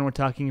icon. We're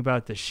talking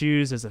about the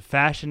shoes as a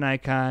fashion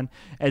icon,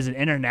 as an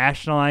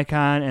international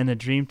icon, and the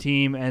Dream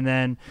Team. And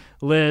then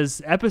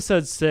Liz,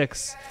 episode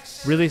 6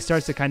 really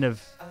starts to kind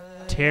of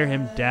tear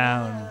him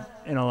down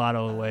in a lot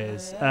of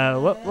ways.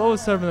 What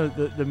was some of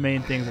the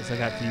main things that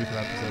stuck out to you from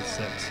episode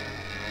 6?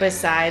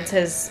 Besides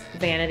his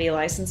vanity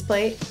license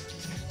plate.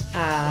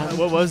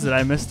 What was it?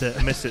 I missed it.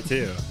 I missed it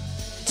too.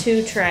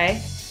 2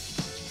 Trey.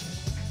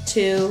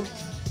 2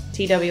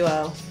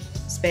 TWO.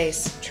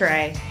 Space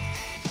Trey,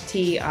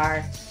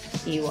 TREY.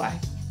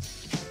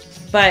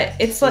 But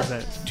it's like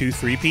 2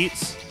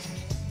 3-peats.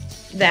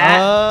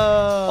 That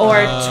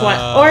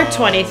or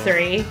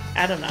 23.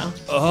 I don't know.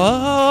 Oh.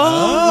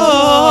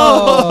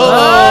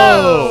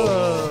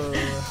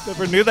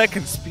 Never knew that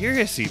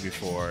conspiracy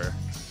before.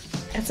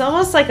 It's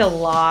almost like a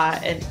law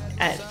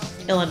at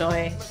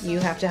Illinois. You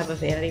have to have a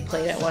vanity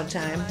plate at one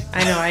time.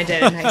 I know I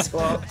did in high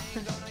school.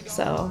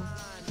 So,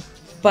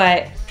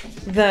 but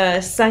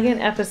the second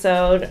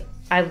episode,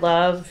 I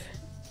loved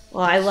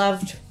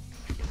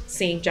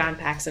seeing John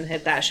Paxson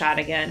hit that shot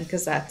again,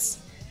 because that's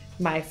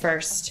my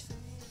first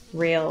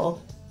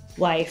real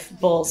life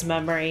Bulls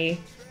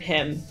memory,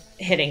 him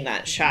hitting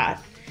that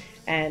shot.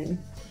 And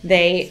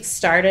they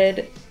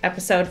started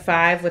episode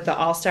 5 with the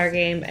All-Star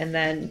game and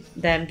then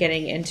them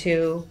getting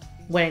into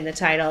winning the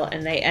title,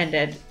 and they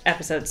ended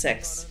episode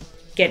 6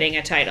 getting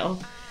a title.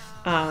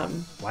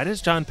 Why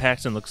does John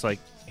Paxson looks like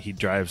he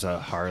drives a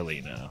Harley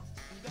now?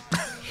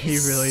 He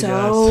really does.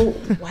 So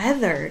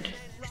weathered.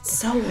 It's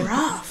so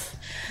rough.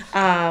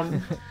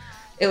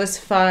 It was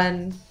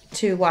fun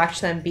to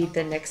watch them beat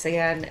the Knicks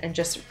again and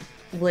just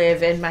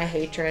live in my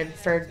hatred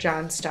for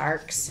John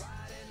Starks.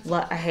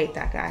 I hate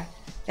that guy.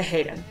 I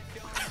hate him.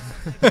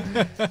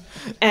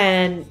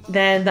 And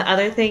then the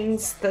other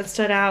things that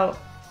stood out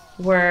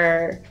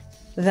were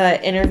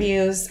the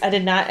interviews. I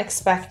did not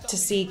expect to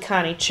see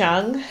Connie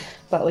Chung,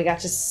 but we got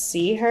to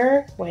see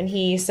her when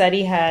he said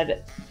he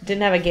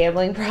didn't have a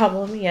gambling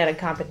problem, he had a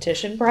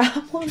competition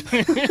problem.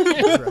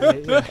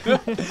 Right,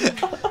 yeah.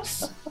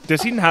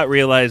 Does he not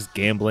realize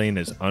gambling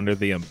is under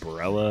the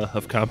umbrella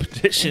of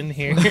competition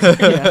here?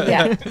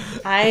 Yeah.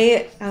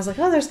 I was like,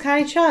 oh, there's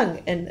Connie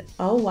Chung, and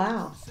oh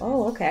wow,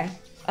 oh okay.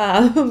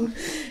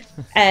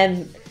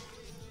 And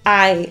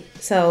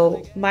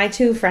so my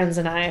two friends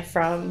and I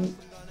from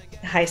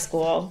high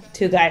school,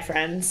 two guy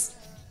friends,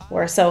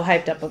 were so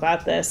hyped up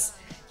about this.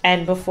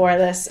 And before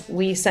this,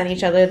 we sent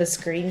each other the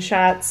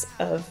screenshots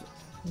of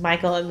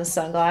Michael in the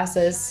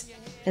sunglasses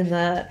in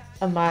the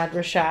Ahmad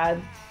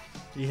Rashad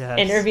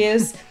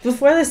interviews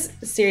before this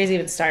series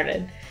even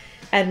started.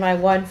 And my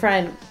one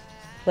friend,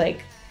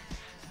 like,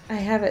 I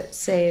have it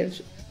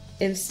saved.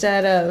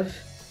 Instead of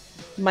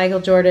Michael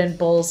Jordan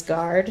Bulls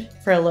guard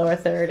for a lower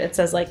third, it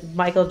says like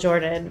Michael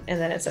Jordan, and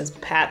then it says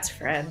Pat's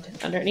friend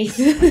underneath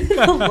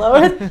the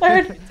lower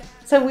third.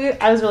 So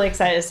I was really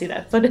excited to see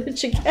that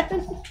footage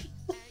again.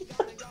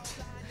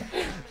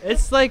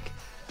 It's like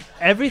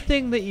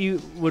everything that you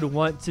would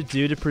want to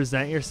do to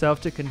present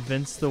yourself to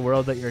convince the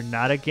world that you're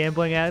not a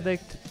gambling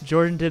addict.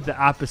 Jordan did the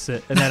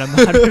opposite in that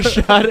Ahmad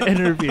Rashad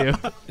interview.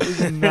 It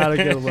was not a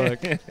good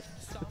look. I'm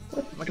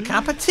a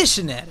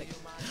competition addict.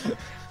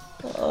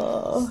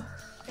 Oh.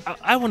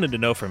 I wanted to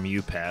know from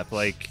you, Pap.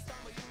 Like,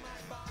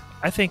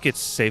 I think it's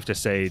safe to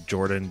say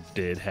Jordan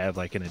did have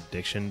like an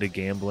addiction to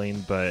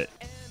gambling, but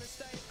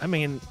I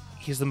mean,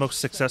 he's the most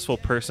successful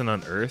person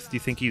on earth. Do you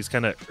think he's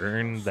kind of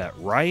earned that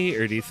right,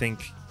 or do you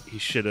think he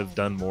should have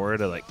done more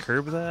to like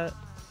curb that?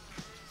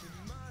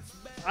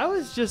 I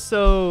was just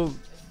so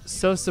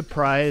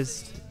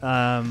surprised.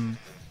 How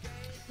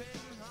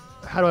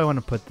do I want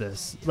to put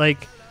this?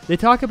 Like, they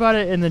talk about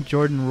it in the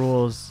Jordan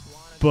Rules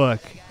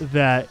book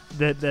that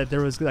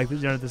there was like, you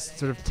know, this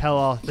sort of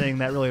tell-all thing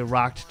that really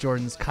rocked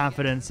Jordan's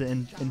confidence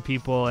in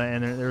people,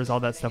 and there was all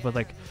that stuff with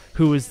like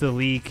who was the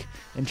leak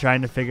and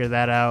trying to figure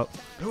that out.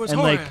 It was and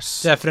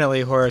Horace.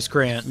 Definitely Horace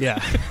Grant. Yeah,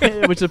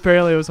 which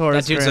apparently was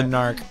Horace That dude's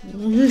Grant. a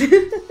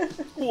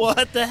narc.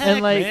 What the heck,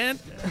 And, like, man?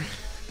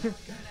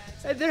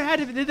 There had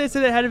to be, did they say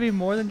there had to be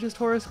more than just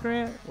Horace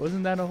Grant?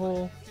 Wasn't that a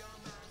whole?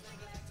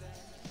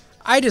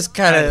 I just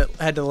kind of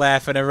had to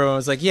laugh, and everyone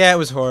was like, "Yeah, it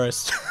was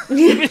Horace."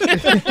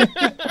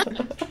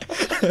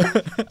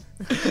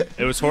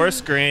 It was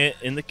Horace Grant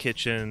in the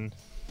kitchen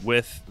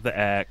with the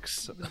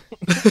axe.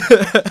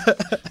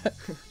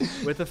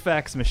 With a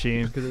fax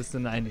machine, because it's the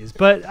 90s.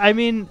 But I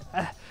mean,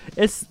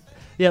 it's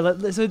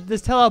so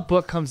this tell-all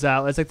book comes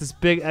out. It's like this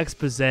big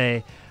expose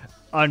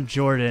on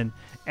Jordan,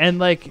 and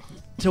like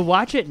to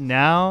watch it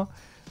now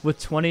with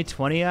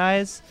 2020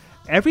 eyes,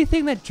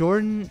 everything that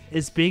Jordan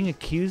is being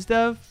accused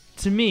of,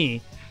 to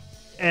me,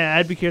 and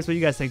I'd be curious what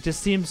you guys think,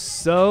 just seems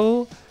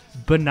so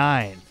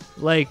benign.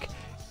 Like,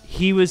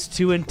 he was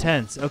too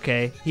intense.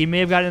 Okay. He may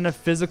have gotten in a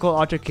physical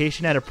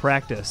altercation at a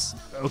practice.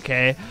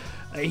 Okay.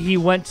 He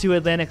went to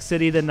Atlantic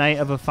City the night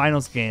of a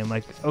finals game.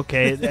 Like,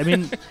 okay. I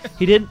mean,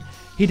 he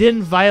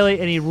didn't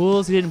violate any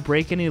rules. He didn't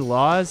break any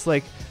laws.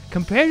 Like,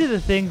 compared to the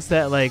things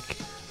that like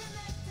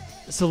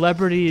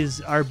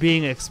celebrities are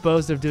being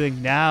exposed of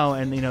doing now,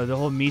 and you know, the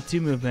whole Me Too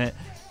movement,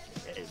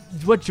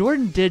 what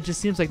Jordan did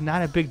just seems like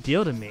not a big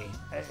deal to me.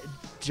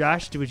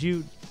 Josh, would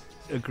you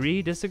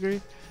agree,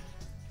 disagree?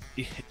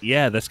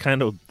 Yeah, that's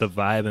kind of the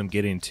vibe I'm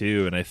getting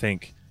too, and I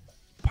think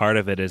part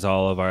of it is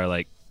all of our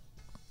like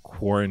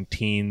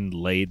quarantine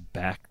laid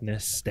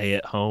backness, stay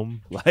at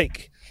home,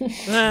 like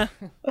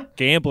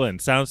gambling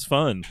sounds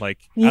fun, like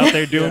out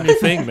there doing your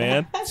thing,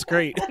 man. It's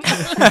great.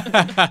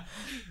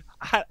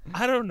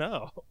 I don't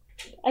know.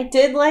 I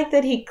did like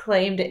that he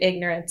claimed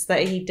ignorance,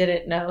 that he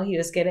didn't know he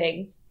was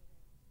getting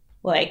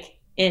like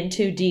in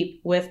too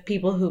deep with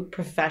people who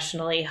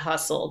professionally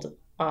hustled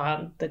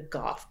on the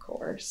golf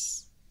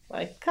course.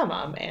 Like, come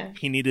on, man.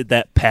 He needed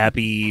that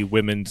Pappy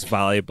women's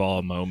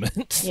volleyball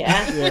moment.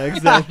 Yeah. Yeah,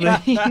 exactly.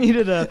 He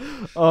needed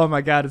oh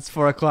my God, it's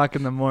 4:00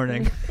 in the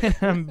morning.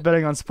 I'm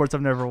betting on sports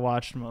I've never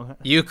watched moment.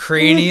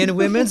 Ukrainian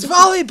women's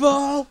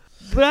volleyball.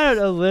 But I don't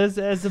know, Liz,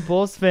 as a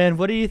Bulls fan,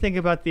 what do you think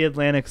about the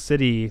Atlantic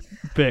City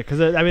bit? Because,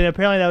 I mean,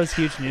 apparently that was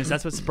huge news.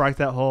 That's what sparked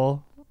that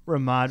whole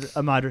Ahmad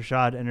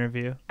Rashad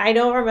interview. I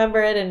don't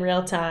remember it in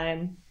real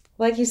time.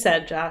 Like you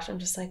said, Josh, I'm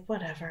just like,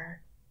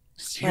 whatever.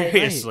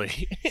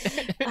 Seriously.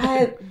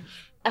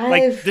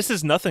 I've this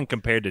is nothing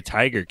compared to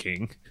Tiger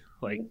King.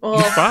 Like, well,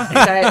 he's fine.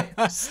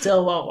 I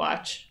still won't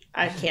watch.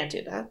 I can't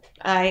do that.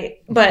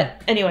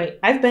 But anyway,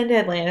 I've been to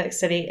Atlantic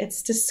City.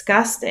 It's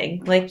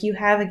disgusting. Like, you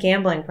have a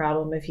gambling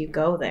problem if you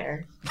go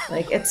there.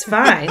 Like, it's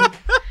fine.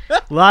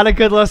 A lot of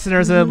good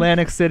listeners in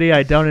Atlantic City.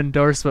 I don't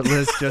endorse what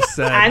Liz just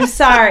said. I'm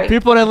sorry.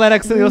 People in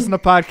Atlantic City listen to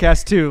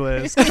podcasts too,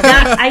 Liz.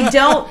 I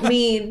don't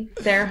mean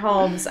their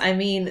homes. I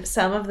mean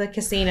some of the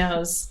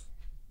casinos,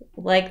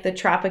 like the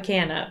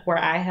Tropicana, where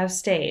I have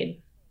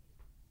stayed.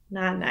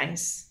 Not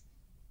nice.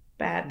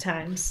 Bad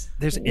times.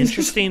 There's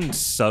interesting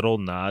subtle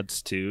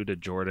nods too to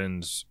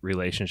Jordan's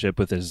relationship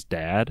with his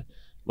dad.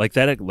 Like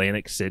that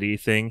Atlantic City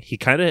thing, he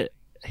kind of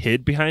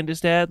hid behind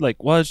his dad.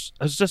 Like, well,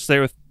 I was just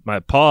there with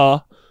my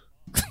pa.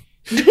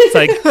 It's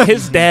like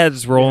his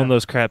dad's rolling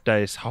those crap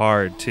dice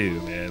hard too,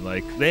 man.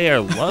 Like they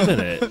are loving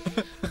it.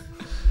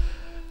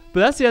 But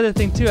that's the other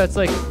thing too. That's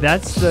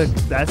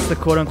the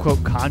quote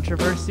unquote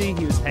controversy.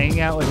 He was hanging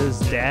out with his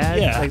dad.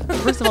 Yeah. Like,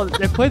 first of all,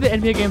 they played the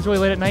NBA games really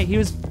late at night. He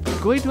was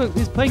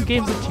playing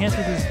games of chance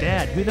with his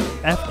dad. Who the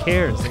f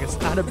cares? Like it's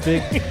not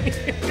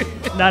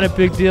a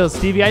big deal.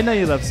 Stevie, I know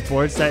you love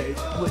sports.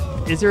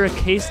 Is there a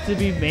case to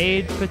be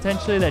made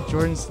potentially that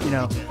Jordan's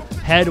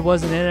head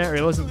wasn't in it, or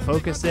he wasn't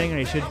focusing, or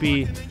he should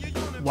be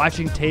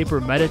watching tape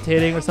or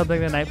meditating or something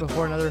the night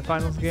before another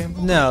finals game?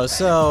 No,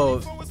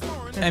 so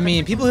I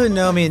mean, people who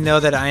know me know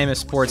that I am a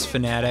sports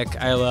fanatic.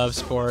 I love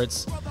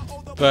sports.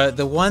 But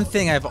the one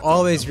thing I've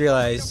always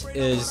realized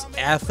is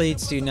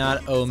athletes do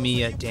not owe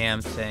me a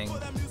damn thing.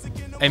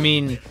 I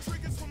mean,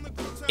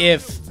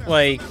 if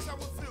my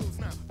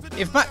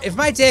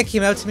dad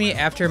came out to me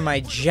after my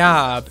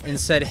job and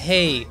said,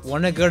 "Hey,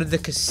 want to go to the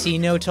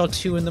casino till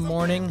 2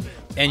 a.m.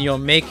 and you'll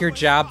make your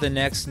job the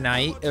next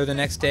night or the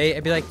next day,"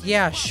 I'd be like,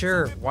 "Yeah,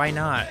 sure, why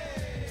not?"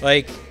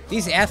 Like,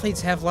 these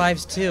athletes have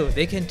lives too.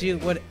 They can do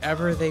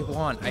whatever they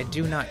want. I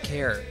do not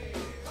care.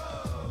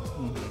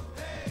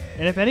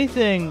 And if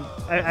anything,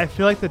 I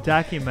feel like the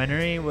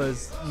documentary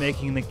was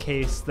making the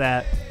case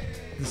that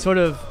sort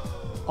of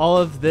all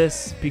of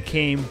this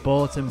became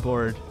bulletin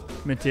board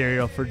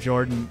material for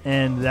Jordan,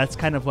 and that's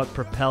kind of what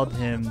propelled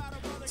him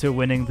to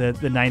winning the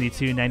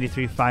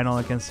 92-93 final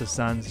against the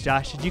Suns.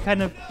 Josh,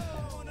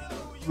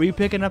 were you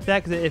picking up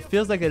that? Because it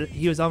feels like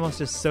he was almost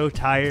just so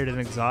tired and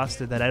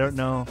exhausted that I don't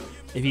know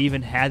if he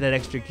even had that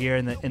extra gear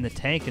in the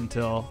tank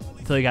until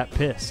he got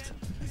pissed.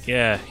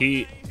 Yeah,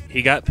 he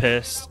got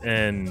pissed,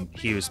 and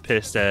he was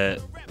pissed at...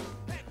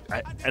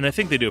 and I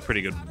think they do a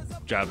pretty good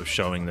job of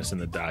showing this in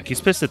the doc.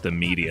 He's pissed at the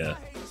media,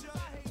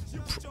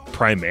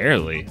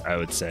 primarily, I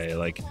would say.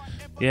 Like,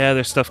 yeah,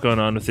 there's stuff going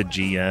on with the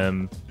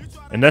GM,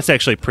 and that's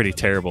actually pretty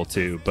terrible,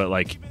 too. But,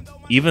 like,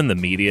 even the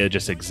media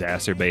just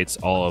exacerbates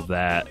all of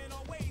that,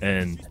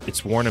 and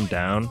it's worn him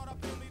down.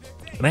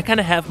 And I kind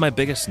of have my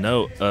biggest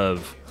note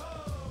of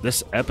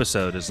this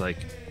episode is, like,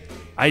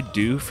 I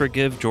do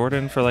forgive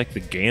Jordan for, like, the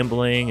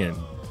gambling and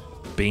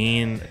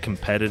being a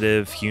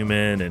competitive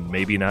human and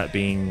maybe not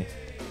being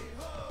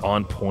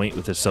on point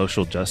with his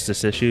social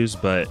justice issues,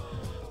 but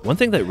one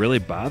thing that really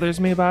bothers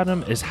me about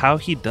him is how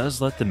he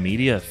does let the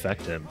media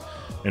affect him.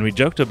 And we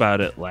joked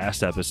about it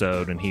last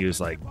episode, and he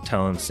was like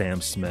telling Sam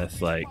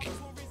Smith, like,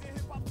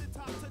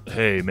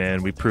 "Hey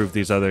man, we proved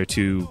these other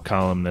two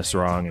columnists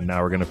wrong, and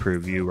now we're gonna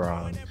prove you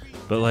wrong."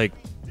 But like,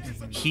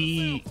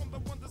 he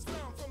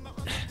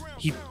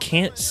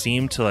can't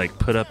seem to like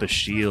put up a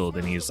shield,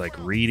 and he's like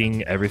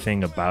reading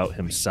everything about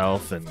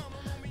himself, and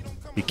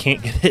he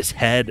can't get his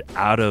head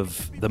out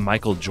of the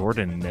Michael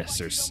Jordan-ness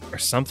or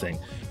something.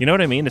 You know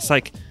what I mean? It's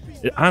like,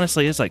 it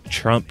honestly is like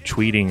Trump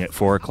tweeting at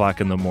 4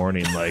 o'clock in the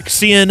morning, like,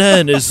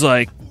 CNN is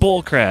like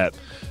bullcrap.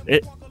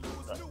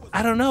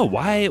 I don't know.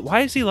 Why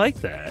is he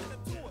like that?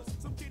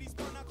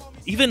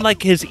 Even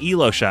like his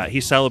ELO shot,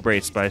 he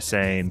celebrates by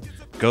saying,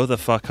 "Go the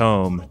fuck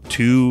home,"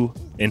 to,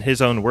 in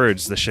his own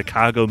words, the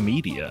Chicago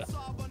media.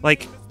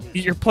 Like,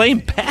 you're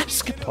playing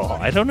basketball.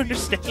 I don't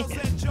understand.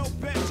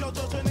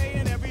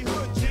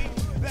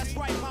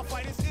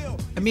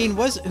 I mean,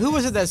 who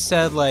was it that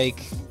said,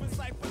 like,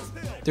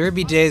 there would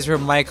be days where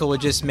Michael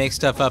would just make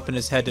stuff up in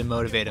his head to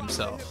motivate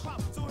himself?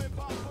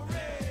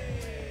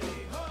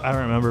 I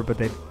don't remember, but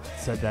they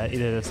said that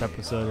either this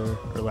episode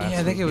or last.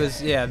 Yeah, I think week. it was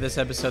this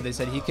episode. They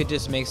said he could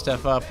just make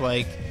stuff up,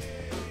 like.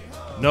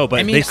 No, but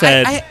I mean, they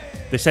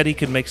said he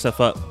could make stuff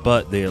up,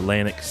 but the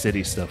Atlantic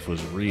City stuff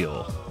was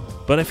real.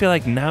 But I feel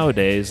like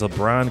nowadays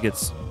LeBron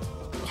gets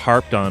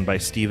harped on by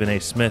Stephen A.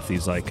 Smith.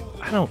 He's like,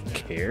 "I don't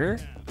care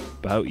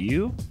about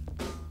you."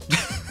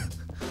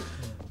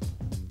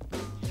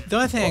 The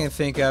only thing I can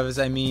think of is,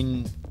 I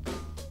mean,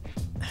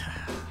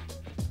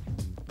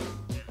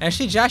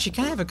 actually, Josh, you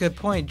kind of have a good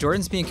point.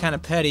 Jordan's being kind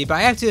of petty, but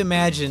I have to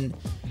imagine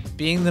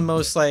being the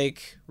most,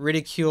 like,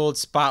 ridiculed,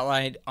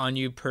 spotlight on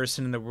you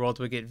person in the world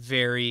would get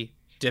very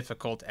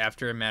difficult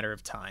after a matter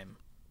of time.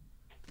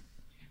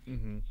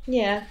 Mm-hmm.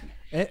 Yeah.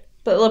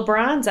 But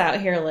LeBron's out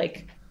here,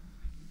 like,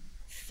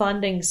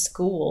 funding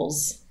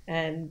schools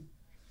and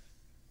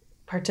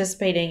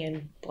participating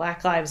in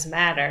Black Lives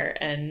Matter,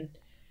 and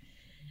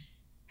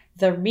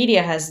the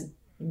media has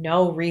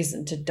no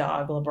reason to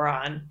dog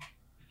LeBron,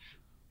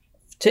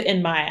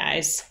 in my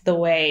eyes, the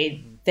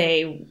way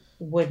they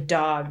would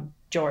dog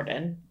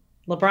Jordan.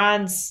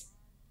 LeBron's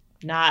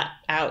not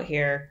out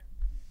here,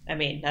 I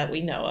mean, that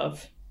we know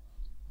of,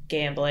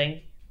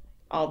 gambling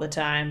all the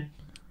time.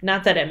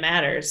 Not that it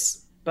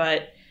matters,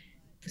 but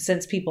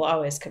since people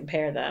always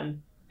compare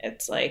them,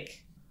 it's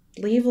like,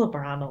 leave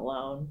LeBron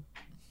alone,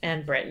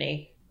 and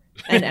Brittany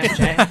and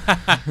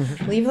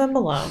MJ. Leave them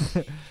alone.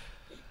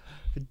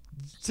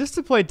 Just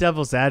to play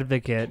devil's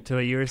advocate to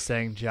what you were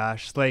saying,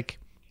 Josh, like,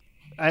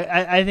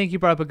 I think you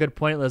brought up a good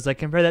point, Liz. Like,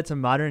 compare that to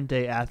modern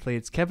day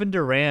athletes. Kevin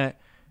Durant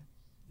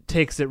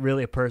takes it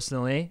really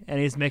personally, and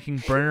he's making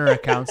burner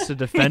accounts to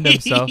defend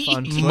himself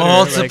on Twitter.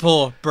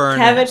 Multiple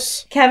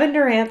burners. Kevin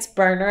Durant's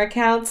burner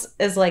accounts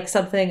is like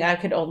something I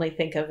could only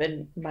think of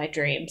in my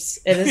dreams.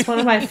 It is one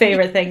of my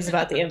favorite things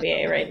about the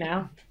NBA right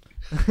now.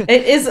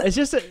 It is. It's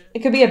just it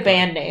could be a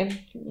band name.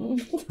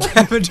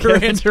 Kevin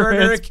Durant's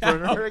burner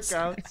burner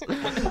accounts.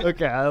 accounts.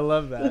 Okay, I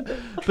love that.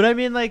 But I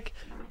mean, like,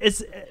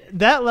 it's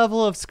that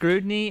level of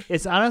scrutiny.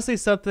 It's honestly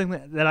something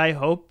that I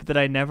hope that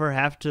I never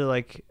have to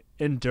like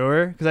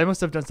endure, because I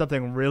must have done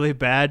something really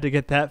bad to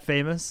get that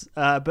famous.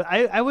 But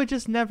I would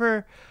just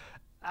never.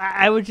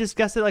 I would just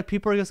guess that like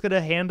people are just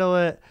gonna handle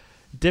it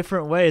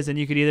different ways, and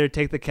you could either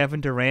take the Kevin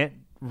Durant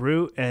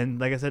route and,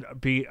 like I said,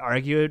 be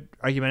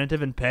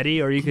argumentative and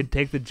petty, or you could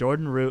take the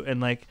Jordan route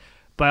and, like,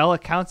 by all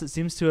accounts, it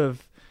seems to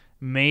have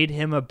made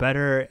him a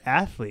better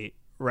athlete,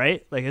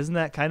 right? Like, isn't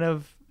that kind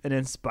of an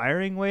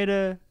inspiring way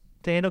to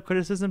handle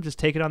criticism? Just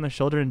take it on the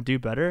shoulder and do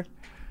better.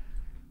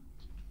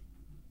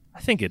 I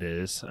think it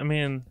is. I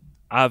mean,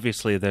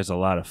 obviously, there's a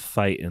lot of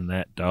fight in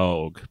that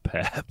dog,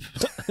 Pep.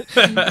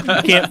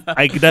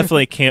 I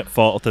definitely can't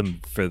fault him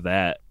for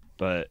that,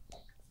 but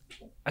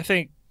I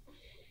think,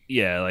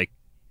 yeah, like,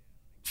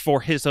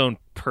 for his own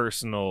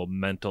personal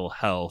mental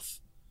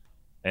health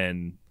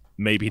and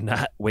maybe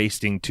not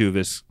wasting 2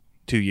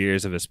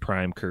 years of his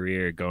prime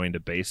career going to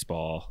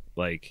baseball,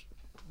 like,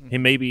 he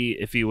maybe,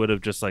 if he would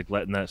have just like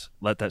let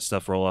that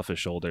stuff roll off his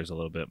shoulders a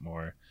little bit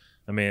more.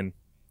 I mean,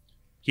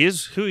 he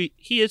is who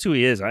he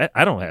is.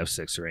 I don't have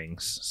 6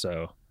 rings,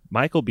 so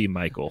Michael be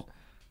Michael.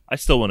 I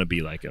still want to be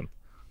like him.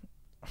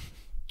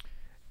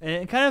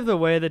 And kind of the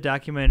way the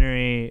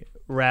documentary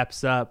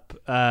wraps up,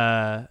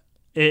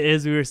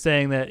 is we were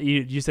saying that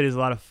you said there's a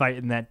lot of fight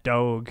in that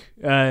dog.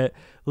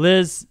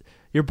 Liz,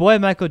 your boy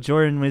Michael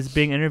Jordan was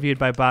being interviewed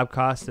by Bob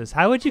Costas.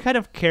 How would you kind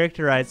of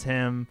characterize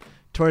him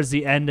towards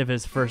the end of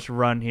his first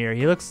run here?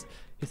 He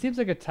seems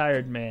like a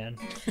tired man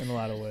in a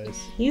lot of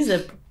ways. He's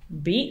a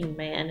beaten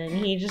man, and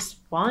he just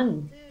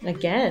won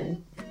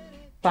again.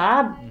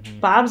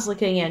 Bob's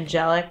looking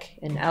angelic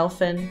and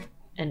elfin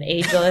and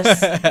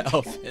ageless.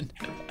 Elfin.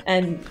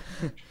 And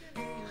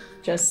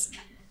just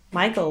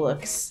Michael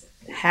looks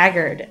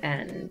haggard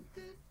and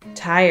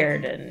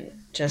tired, and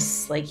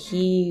just like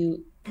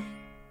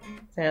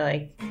they're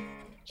like,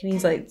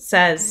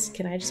 says,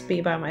 can I just be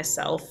by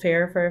myself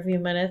here for a few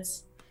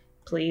minutes,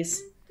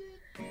 please?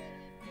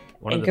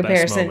 One of the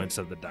best moments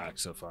of the doc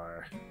so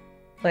far.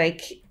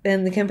 Like,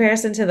 in the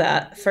comparison to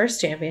the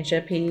first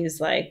championship, he's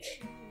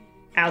like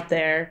out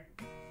there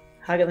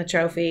hugging the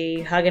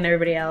trophy, hugging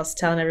everybody else,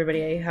 telling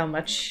everybody how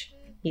much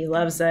he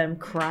loves them,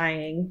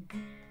 crying.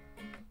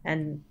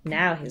 And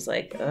now he's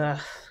like, ugh,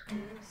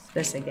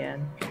 this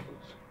again.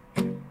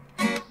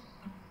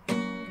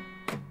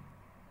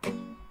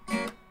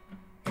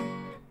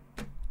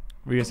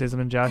 Were you gonna say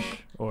something,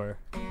 Josh? Or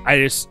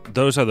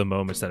those are the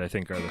moments that I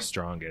think are the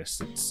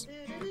strongest. It's,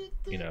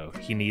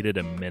 he needed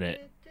a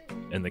minute,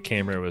 and the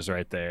camera was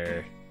right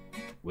there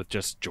with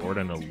just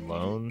Jordan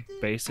alone,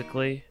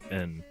 basically.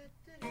 And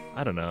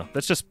I don't know,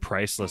 that's just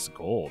priceless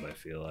gold. I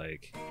feel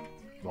like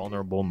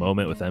vulnerable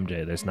moment with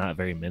MJ. There's not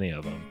very many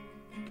of them.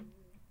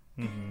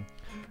 Mm-hmm.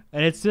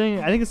 And I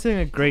think it's doing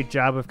a great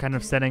job of kind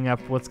of setting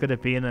up what's going to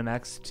be in the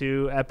next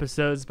 2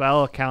 episodes. By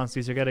all accounts,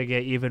 these are going to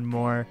get even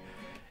more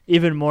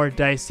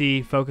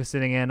dicey,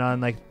 focusing in on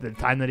like the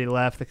time that he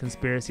left, the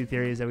conspiracy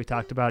theories that we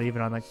talked about,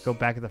 even on like go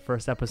back to the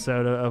first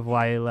episode of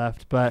why he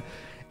left. But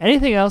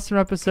anything else from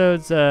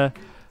episodes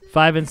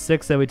 5 and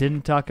 6 that we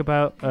didn't talk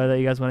about that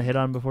you guys want to hit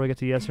on before we get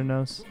to yes or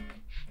no's?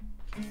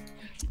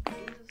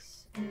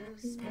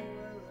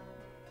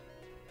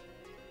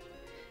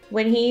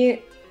 When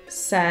he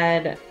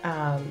said,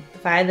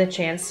 if I had the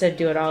chance to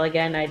do it all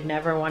again, I'd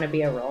never want to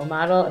be a role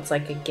model. It's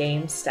like a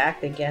game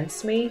stacked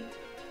against me.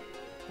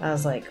 I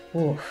was like,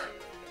 oof,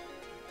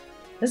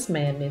 this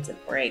man needs a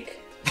break.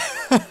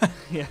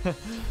 Yeah.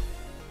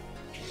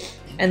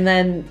 And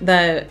then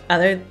the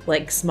other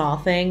like small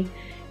thing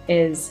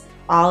is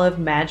all of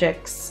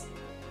Magic's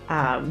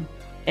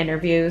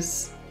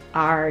interviews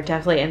are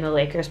definitely in the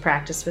Lakers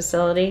practice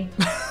facility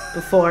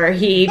before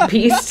he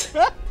pieced.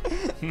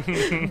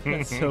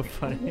 That's so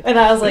funny. And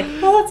I was like,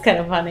 well, that's kind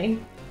of funny.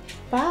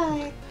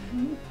 Bye.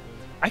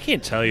 I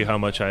can't tell you how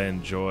much I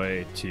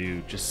enjoy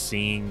to just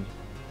seeing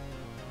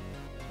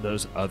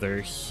those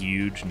other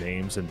huge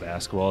names in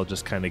basketball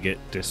just kind of get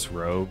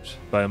disrobed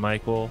by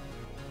Michael.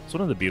 It's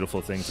one of the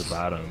beautiful things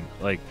about him.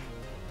 Like,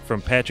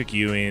 from Patrick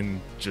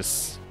Ewing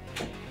just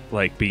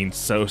like being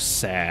so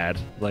sad,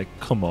 like,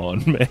 come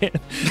on, man.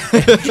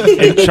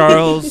 And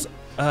Charles,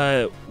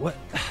 what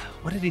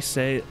did he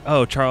say?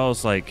 Oh,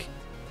 Charles, like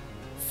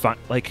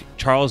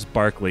Charles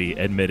Barkley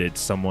admitted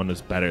someone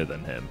was better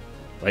than him.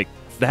 Like,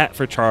 that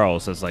for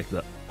Charles is like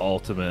the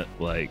ultimate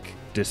like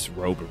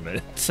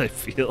disrobement, I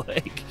feel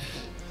like.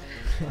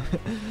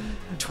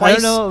 Twice. I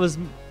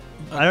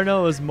don't know.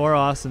 It was more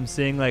awesome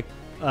seeing like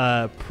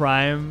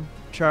prime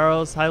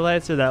Charles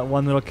highlights are that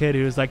one little kid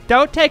who was like,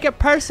 "Don't take it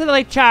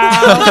personally, Charles."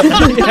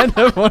 At the end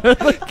of one of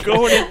the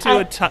Going into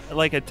a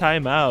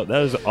timeout. That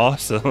was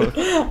awesome.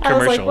 I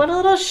was like, what a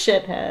little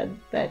shithead,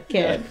 that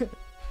kid.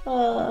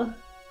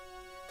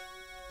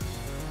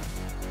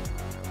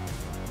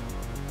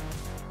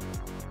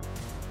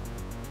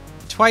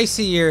 Twice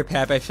a year,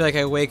 Pap, I feel like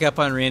I wake up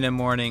on random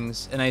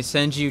mornings and I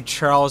send you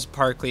Charles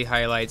Barkley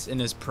highlights in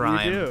his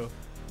prime. You do.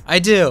 I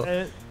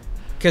do.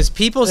 Because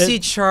people see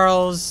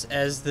Charles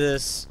as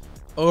this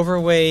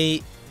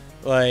overweight,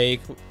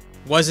 like,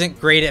 wasn't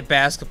great at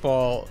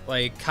basketball,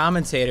 like,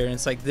 commentator. And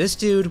it's like, this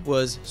dude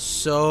was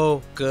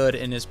so good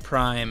in his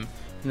prime.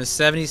 From the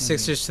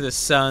 76ers to the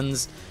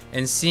Suns.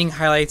 And seeing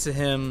highlights of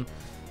him,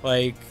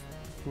 like,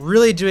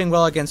 really doing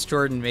well against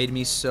Jordan made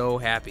me so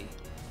happy.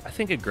 I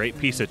think a great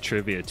piece of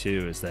trivia,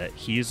 too, is that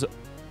he's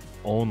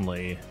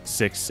only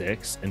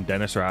 6'6", and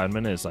Dennis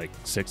Rodman is, like,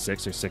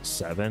 6'6" or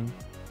 6'7".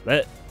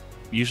 That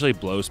usually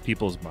blows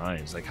people's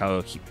minds, like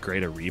how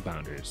great of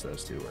rebounders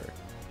those two were.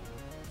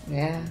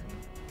 Yeah.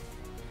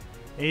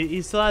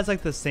 He still has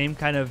like the same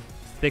kind of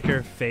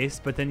thicker face,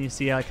 but then you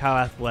see like how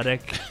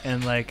athletic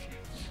and like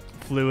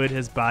fluid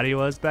his body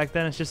was back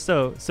then. It's just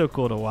so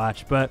cool to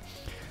watch. But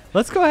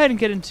let's go ahead and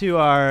get into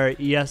our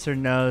yes or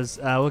no's.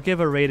 We'll give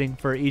a rating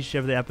for each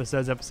of the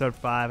episodes, episode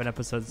 5 and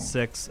episode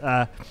 6.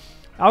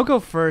 I'll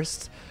go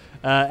first.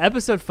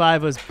 Episode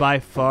 5 was by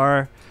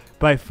far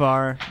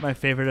my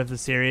favorite of the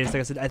series. Like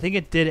I said, I think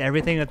it did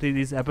everything that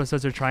these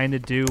episodes are trying to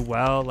do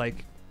well.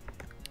 Like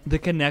the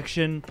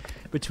connection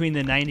between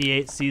the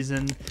 98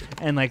 season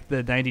and like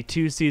the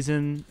 92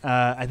 season,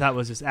 I thought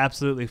was just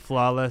absolutely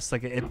flawless.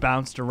 Like it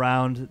bounced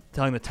around,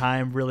 telling the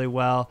time really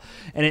well,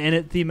 and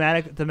it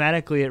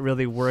thematically it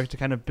really worked to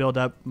kind of build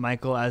up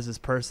Michael as this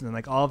person, and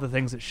like all of the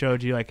things that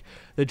showed you, like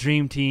the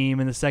dream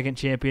team and the second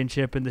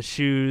championship and the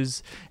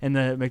shoes and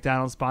the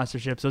McDonald's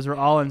sponsorships. Those were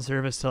all in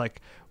service to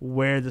like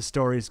where the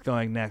story's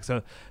going next.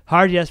 So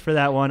hard yes for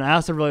that one. I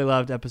also really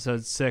loved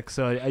episode 6,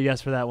 so a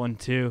yes for that one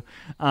too.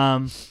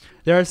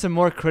 There are some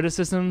more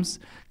criticisms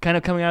kind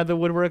of coming out of the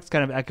woodworks,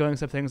 kind of echoing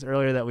some things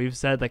earlier that we've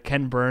said. Like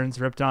Ken Burns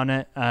ripped on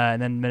it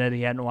and then admitted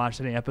he hadn't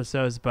watched any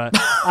episodes. But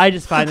I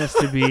just find this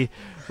to be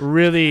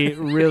really,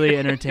 really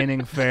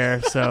entertaining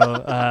fare.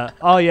 So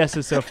all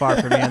yeses so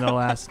far for me in The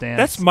Last Dance.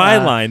 That's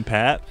my line,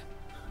 Pat.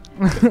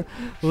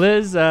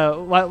 Liz,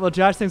 well,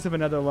 Josh thinks of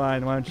another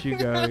line. Why don't you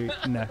go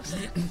next?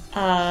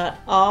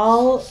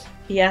 All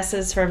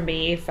yeses from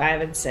me,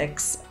 5 and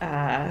 6.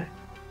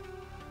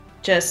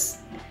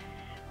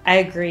 I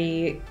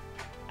agree.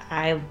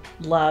 I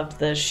loved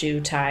the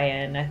shoe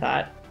tie-in. I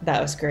thought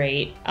that was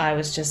great. I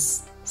was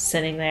just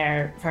sitting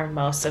there for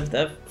most of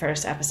the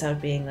first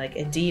episode being like,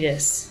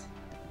 Adidas,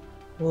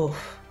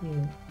 oof,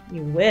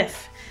 you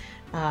whiff.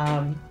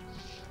 And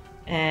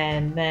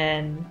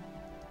then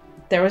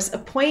there was a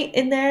point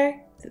in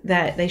there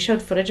that they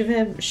showed footage of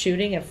him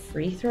shooting a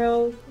free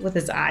throw with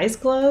his eyes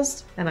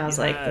closed. And I was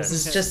like, this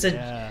is just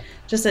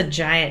a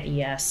giant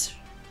yes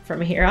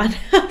from here on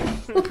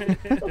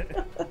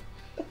out.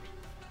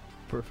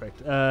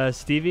 Perfect.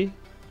 Stevie?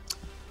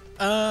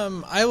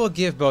 I will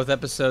give both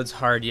episodes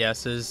hard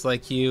yeses.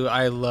 Like you,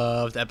 I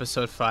loved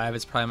episode 5.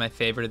 It's probably my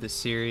favorite of the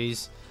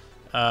series.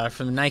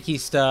 From the Nike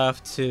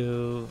stuff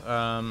to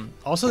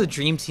also the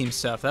Dream Team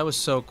stuff. That was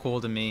so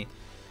cool to me.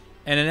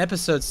 And in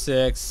episode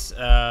 6,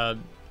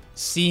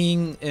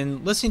 seeing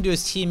and listening to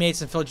his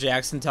teammates and Phil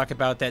Jackson talk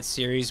about that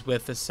series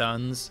with the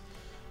Suns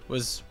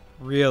was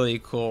really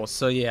cool.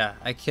 So yeah,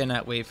 I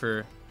cannot wait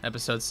for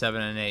episode 7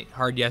 and 8.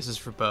 Hard yeses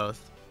for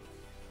both.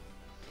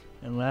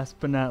 And last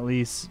but not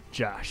least,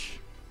 Josh.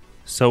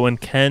 So when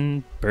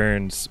Ken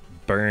Burns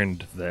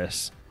burned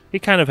this, he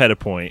kind of had a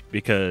point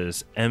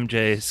because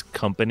MJ's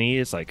company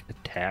is like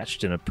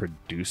attached in a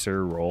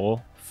producer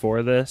role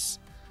for this,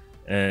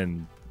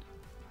 and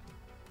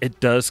it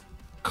does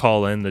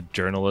call in the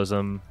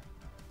journalism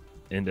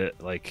into,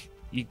 like,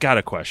 you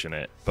gotta question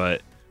it.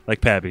 But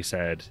like Pappy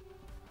said,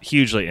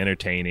 hugely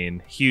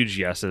entertaining, huge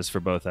yeses for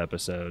both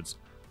episodes,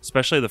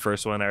 especially the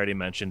first one. I already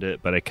mentioned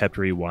it, but I kept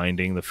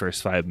rewinding the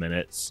first 5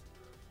 minutes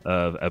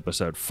of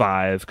episode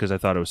 5 because I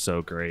thought it was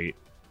so great.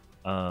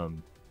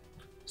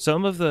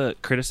 Some of the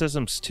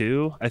criticisms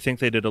too, I think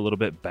they did a little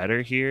bit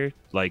better here.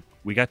 Like,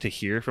 we got to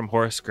hear from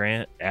Horace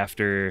Grant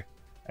after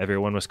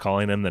everyone was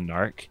calling him the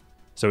narc,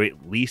 so we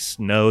at least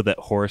know that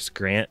Horace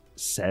Grant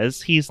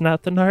says he's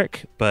not the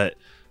narc, but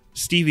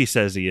Stevie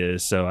says he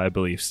is, so I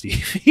believe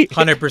Stevie.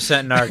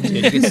 100% narc,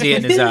 dude. You can see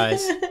it in his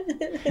eyes.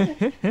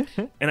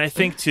 And I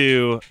think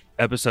too,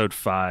 episode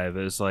 5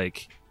 is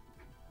like,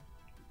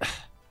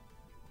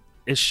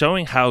 is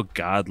showing how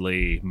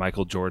godly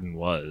Michael Jordan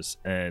was.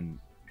 And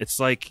it's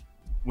like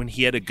when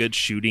he had a good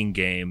shooting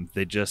game,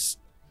 they just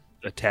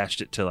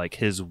attached it to like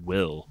his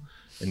will,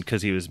 and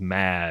because he was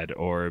mad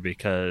or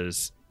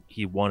because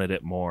he wanted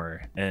it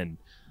more. And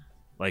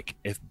like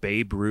if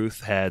Babe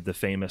Ruth had the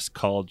famous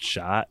called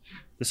shot,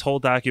 this whole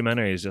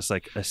documentary is just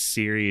like a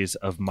series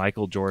of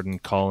Michael Jordan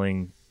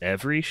calling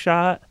every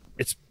shot.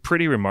 It's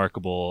pretty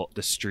remarkable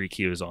the streak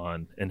he was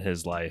on in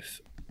his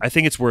life. I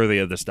think it's worthy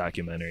of this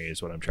documentary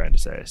is what I'm trying to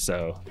say.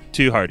 So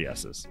 2 hard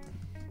yeses.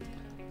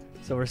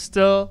 So we're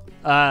still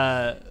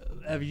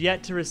have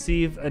yet to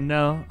receive a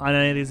no on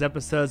any of these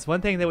episodes.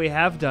 One thing that we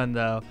have done,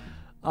 though,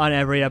 on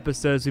every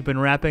episode is we've been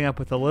wrapping up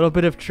with a little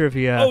bit of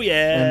trivia. Oh,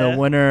 yeah. And the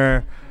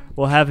winner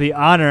will have the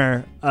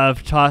honor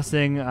of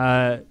tossing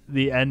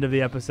the end of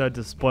the episode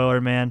to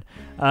Spoiler Man.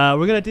 We're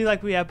going to do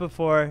like we have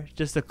before,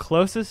 just the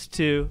closest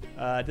to.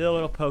 Did a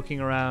little poking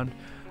around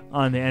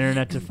on the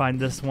internet to find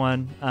this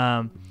one.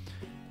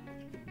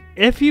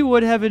 If you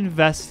would have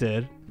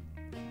invested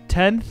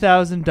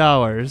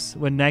 $10,000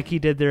 when Nike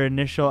did their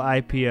initial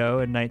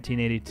IPO in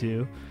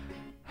 1982,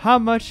 how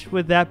much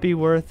would that be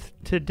worth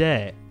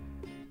today?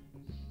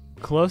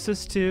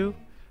 Closest to,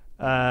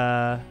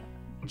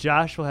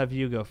 Josh, will have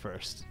you go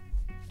first.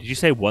 Did you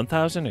say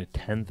 1,000 or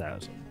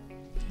 10,000?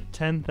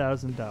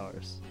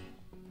 $10,000.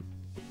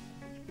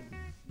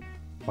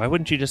 Why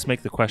wouldn't you just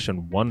make the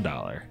question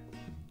 $1?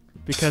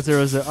 Because there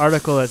was an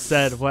article that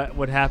said what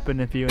would happen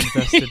if you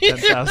invested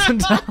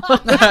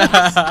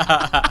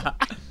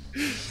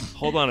 $10,000.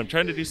 Hold on, I'm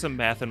trying to do some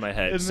math in my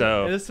head. And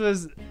So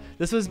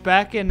this was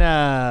back in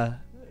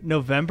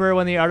November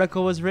when the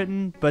article was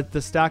written, but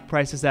the stock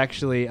price is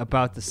actually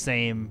about the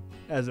same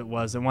as it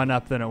was. It went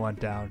up, then it went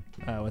down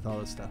with all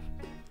this stuff.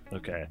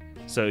 okay,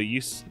 so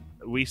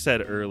we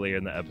said earlier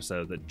in the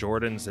episode that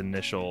Jordan's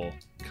initial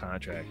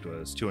contract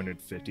was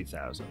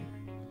 $250,000.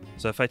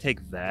 So if I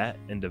take that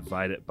and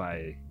divide it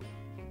by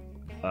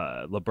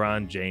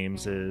LeBron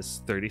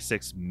James's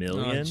 $36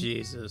 million, Oh,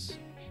 Jesus.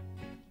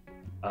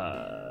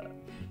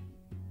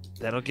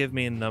 that'll give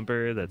me a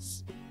number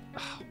that's,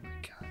 oh my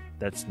god,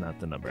 that's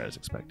not the number I was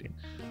expecting.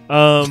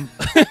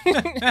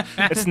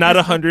 It's not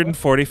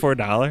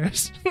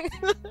 $144.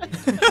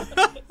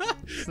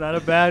 It's not a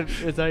bad.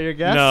 Is that your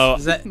guess? No,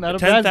 Is that Not a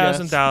bad guess.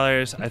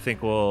 $10,000. I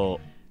think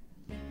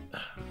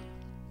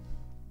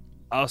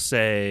I'll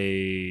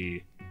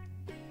say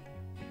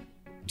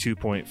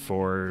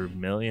 2.4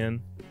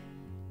 million.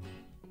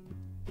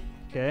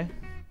 Okay,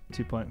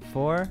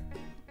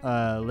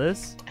 2.4.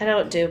 Liz, I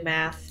don't do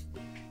math,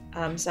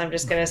 so I'm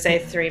just gonna say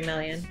 3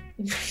 million.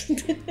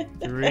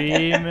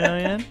 3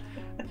 million,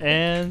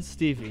 and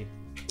Stevie.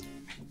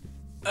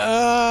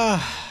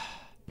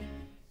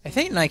 I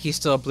think Nike's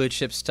still a blue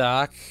chip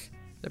stock.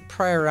 They're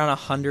probably around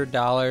 $100,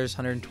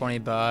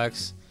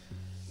 $120.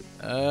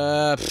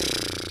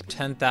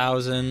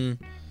 10,000.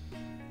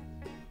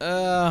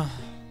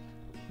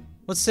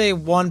 Let's say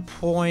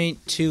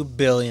 1.2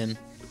 billion.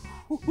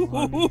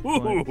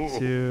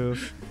 1.2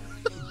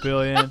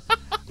 billion. All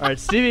right,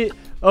 Stevie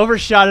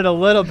overshot it a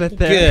little bit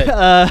there.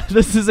 Good.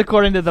 This is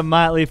according to the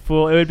Motley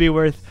Fool. It would be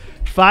worth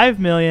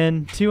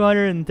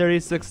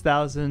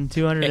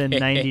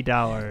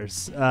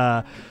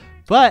 $5,236,290.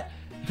 But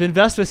if you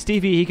invest with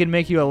Stevie, he can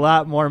make you a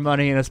lot more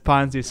money in his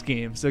Ponzi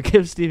scheme. So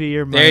give Stevie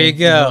your money. There you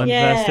go. and he'll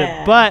invest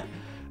Yeah. it. But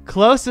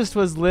closest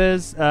was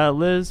Liz.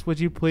 Liz, would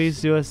you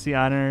please do us the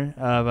honor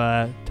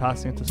of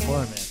tossing it to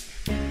Spoiler Man?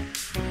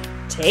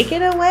 Take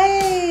it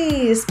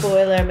away,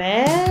 Spoiler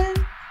Man.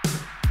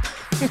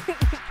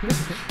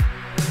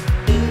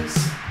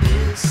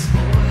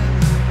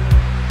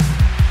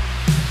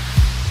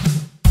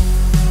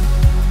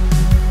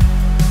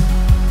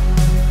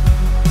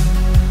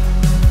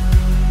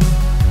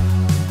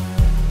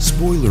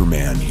 Spoiler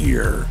Man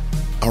here.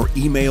 Our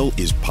email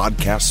is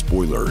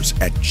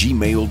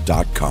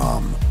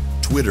podcastspoilers@gmail.com.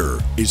 Twitter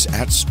is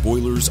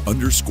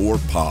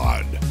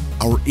 @spoilers_pod.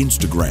 Our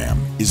Instagram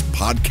is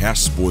podcast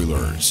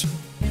spoilers.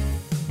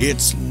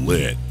 It's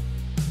lit.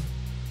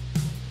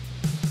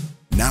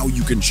 Now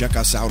you can check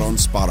us out on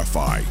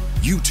Spotify,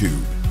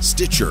 YouTube,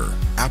 Stitcher,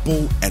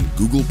 Apple, and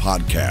Google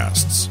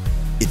Podcasts.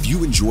 If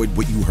you enjoyed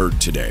what you heard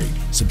today,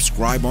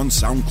 subscribe on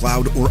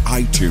SoundCloud or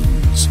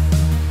iTunes.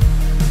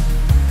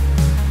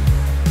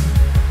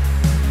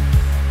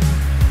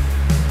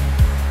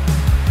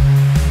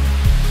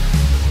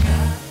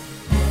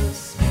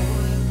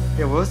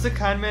 Yeah, what was the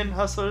Conman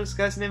Hustler's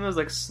guy's name? It was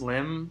like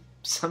Slim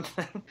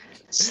something.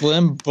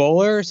 Slim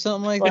Bowler or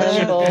something like Slim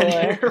that? Bowler.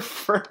 Been here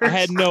first I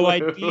had no clue.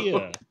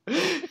 idea.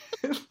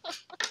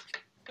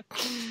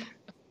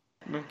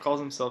 Man calls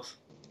himself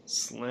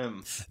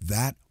Slim.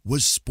 That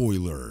was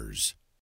Spoilers.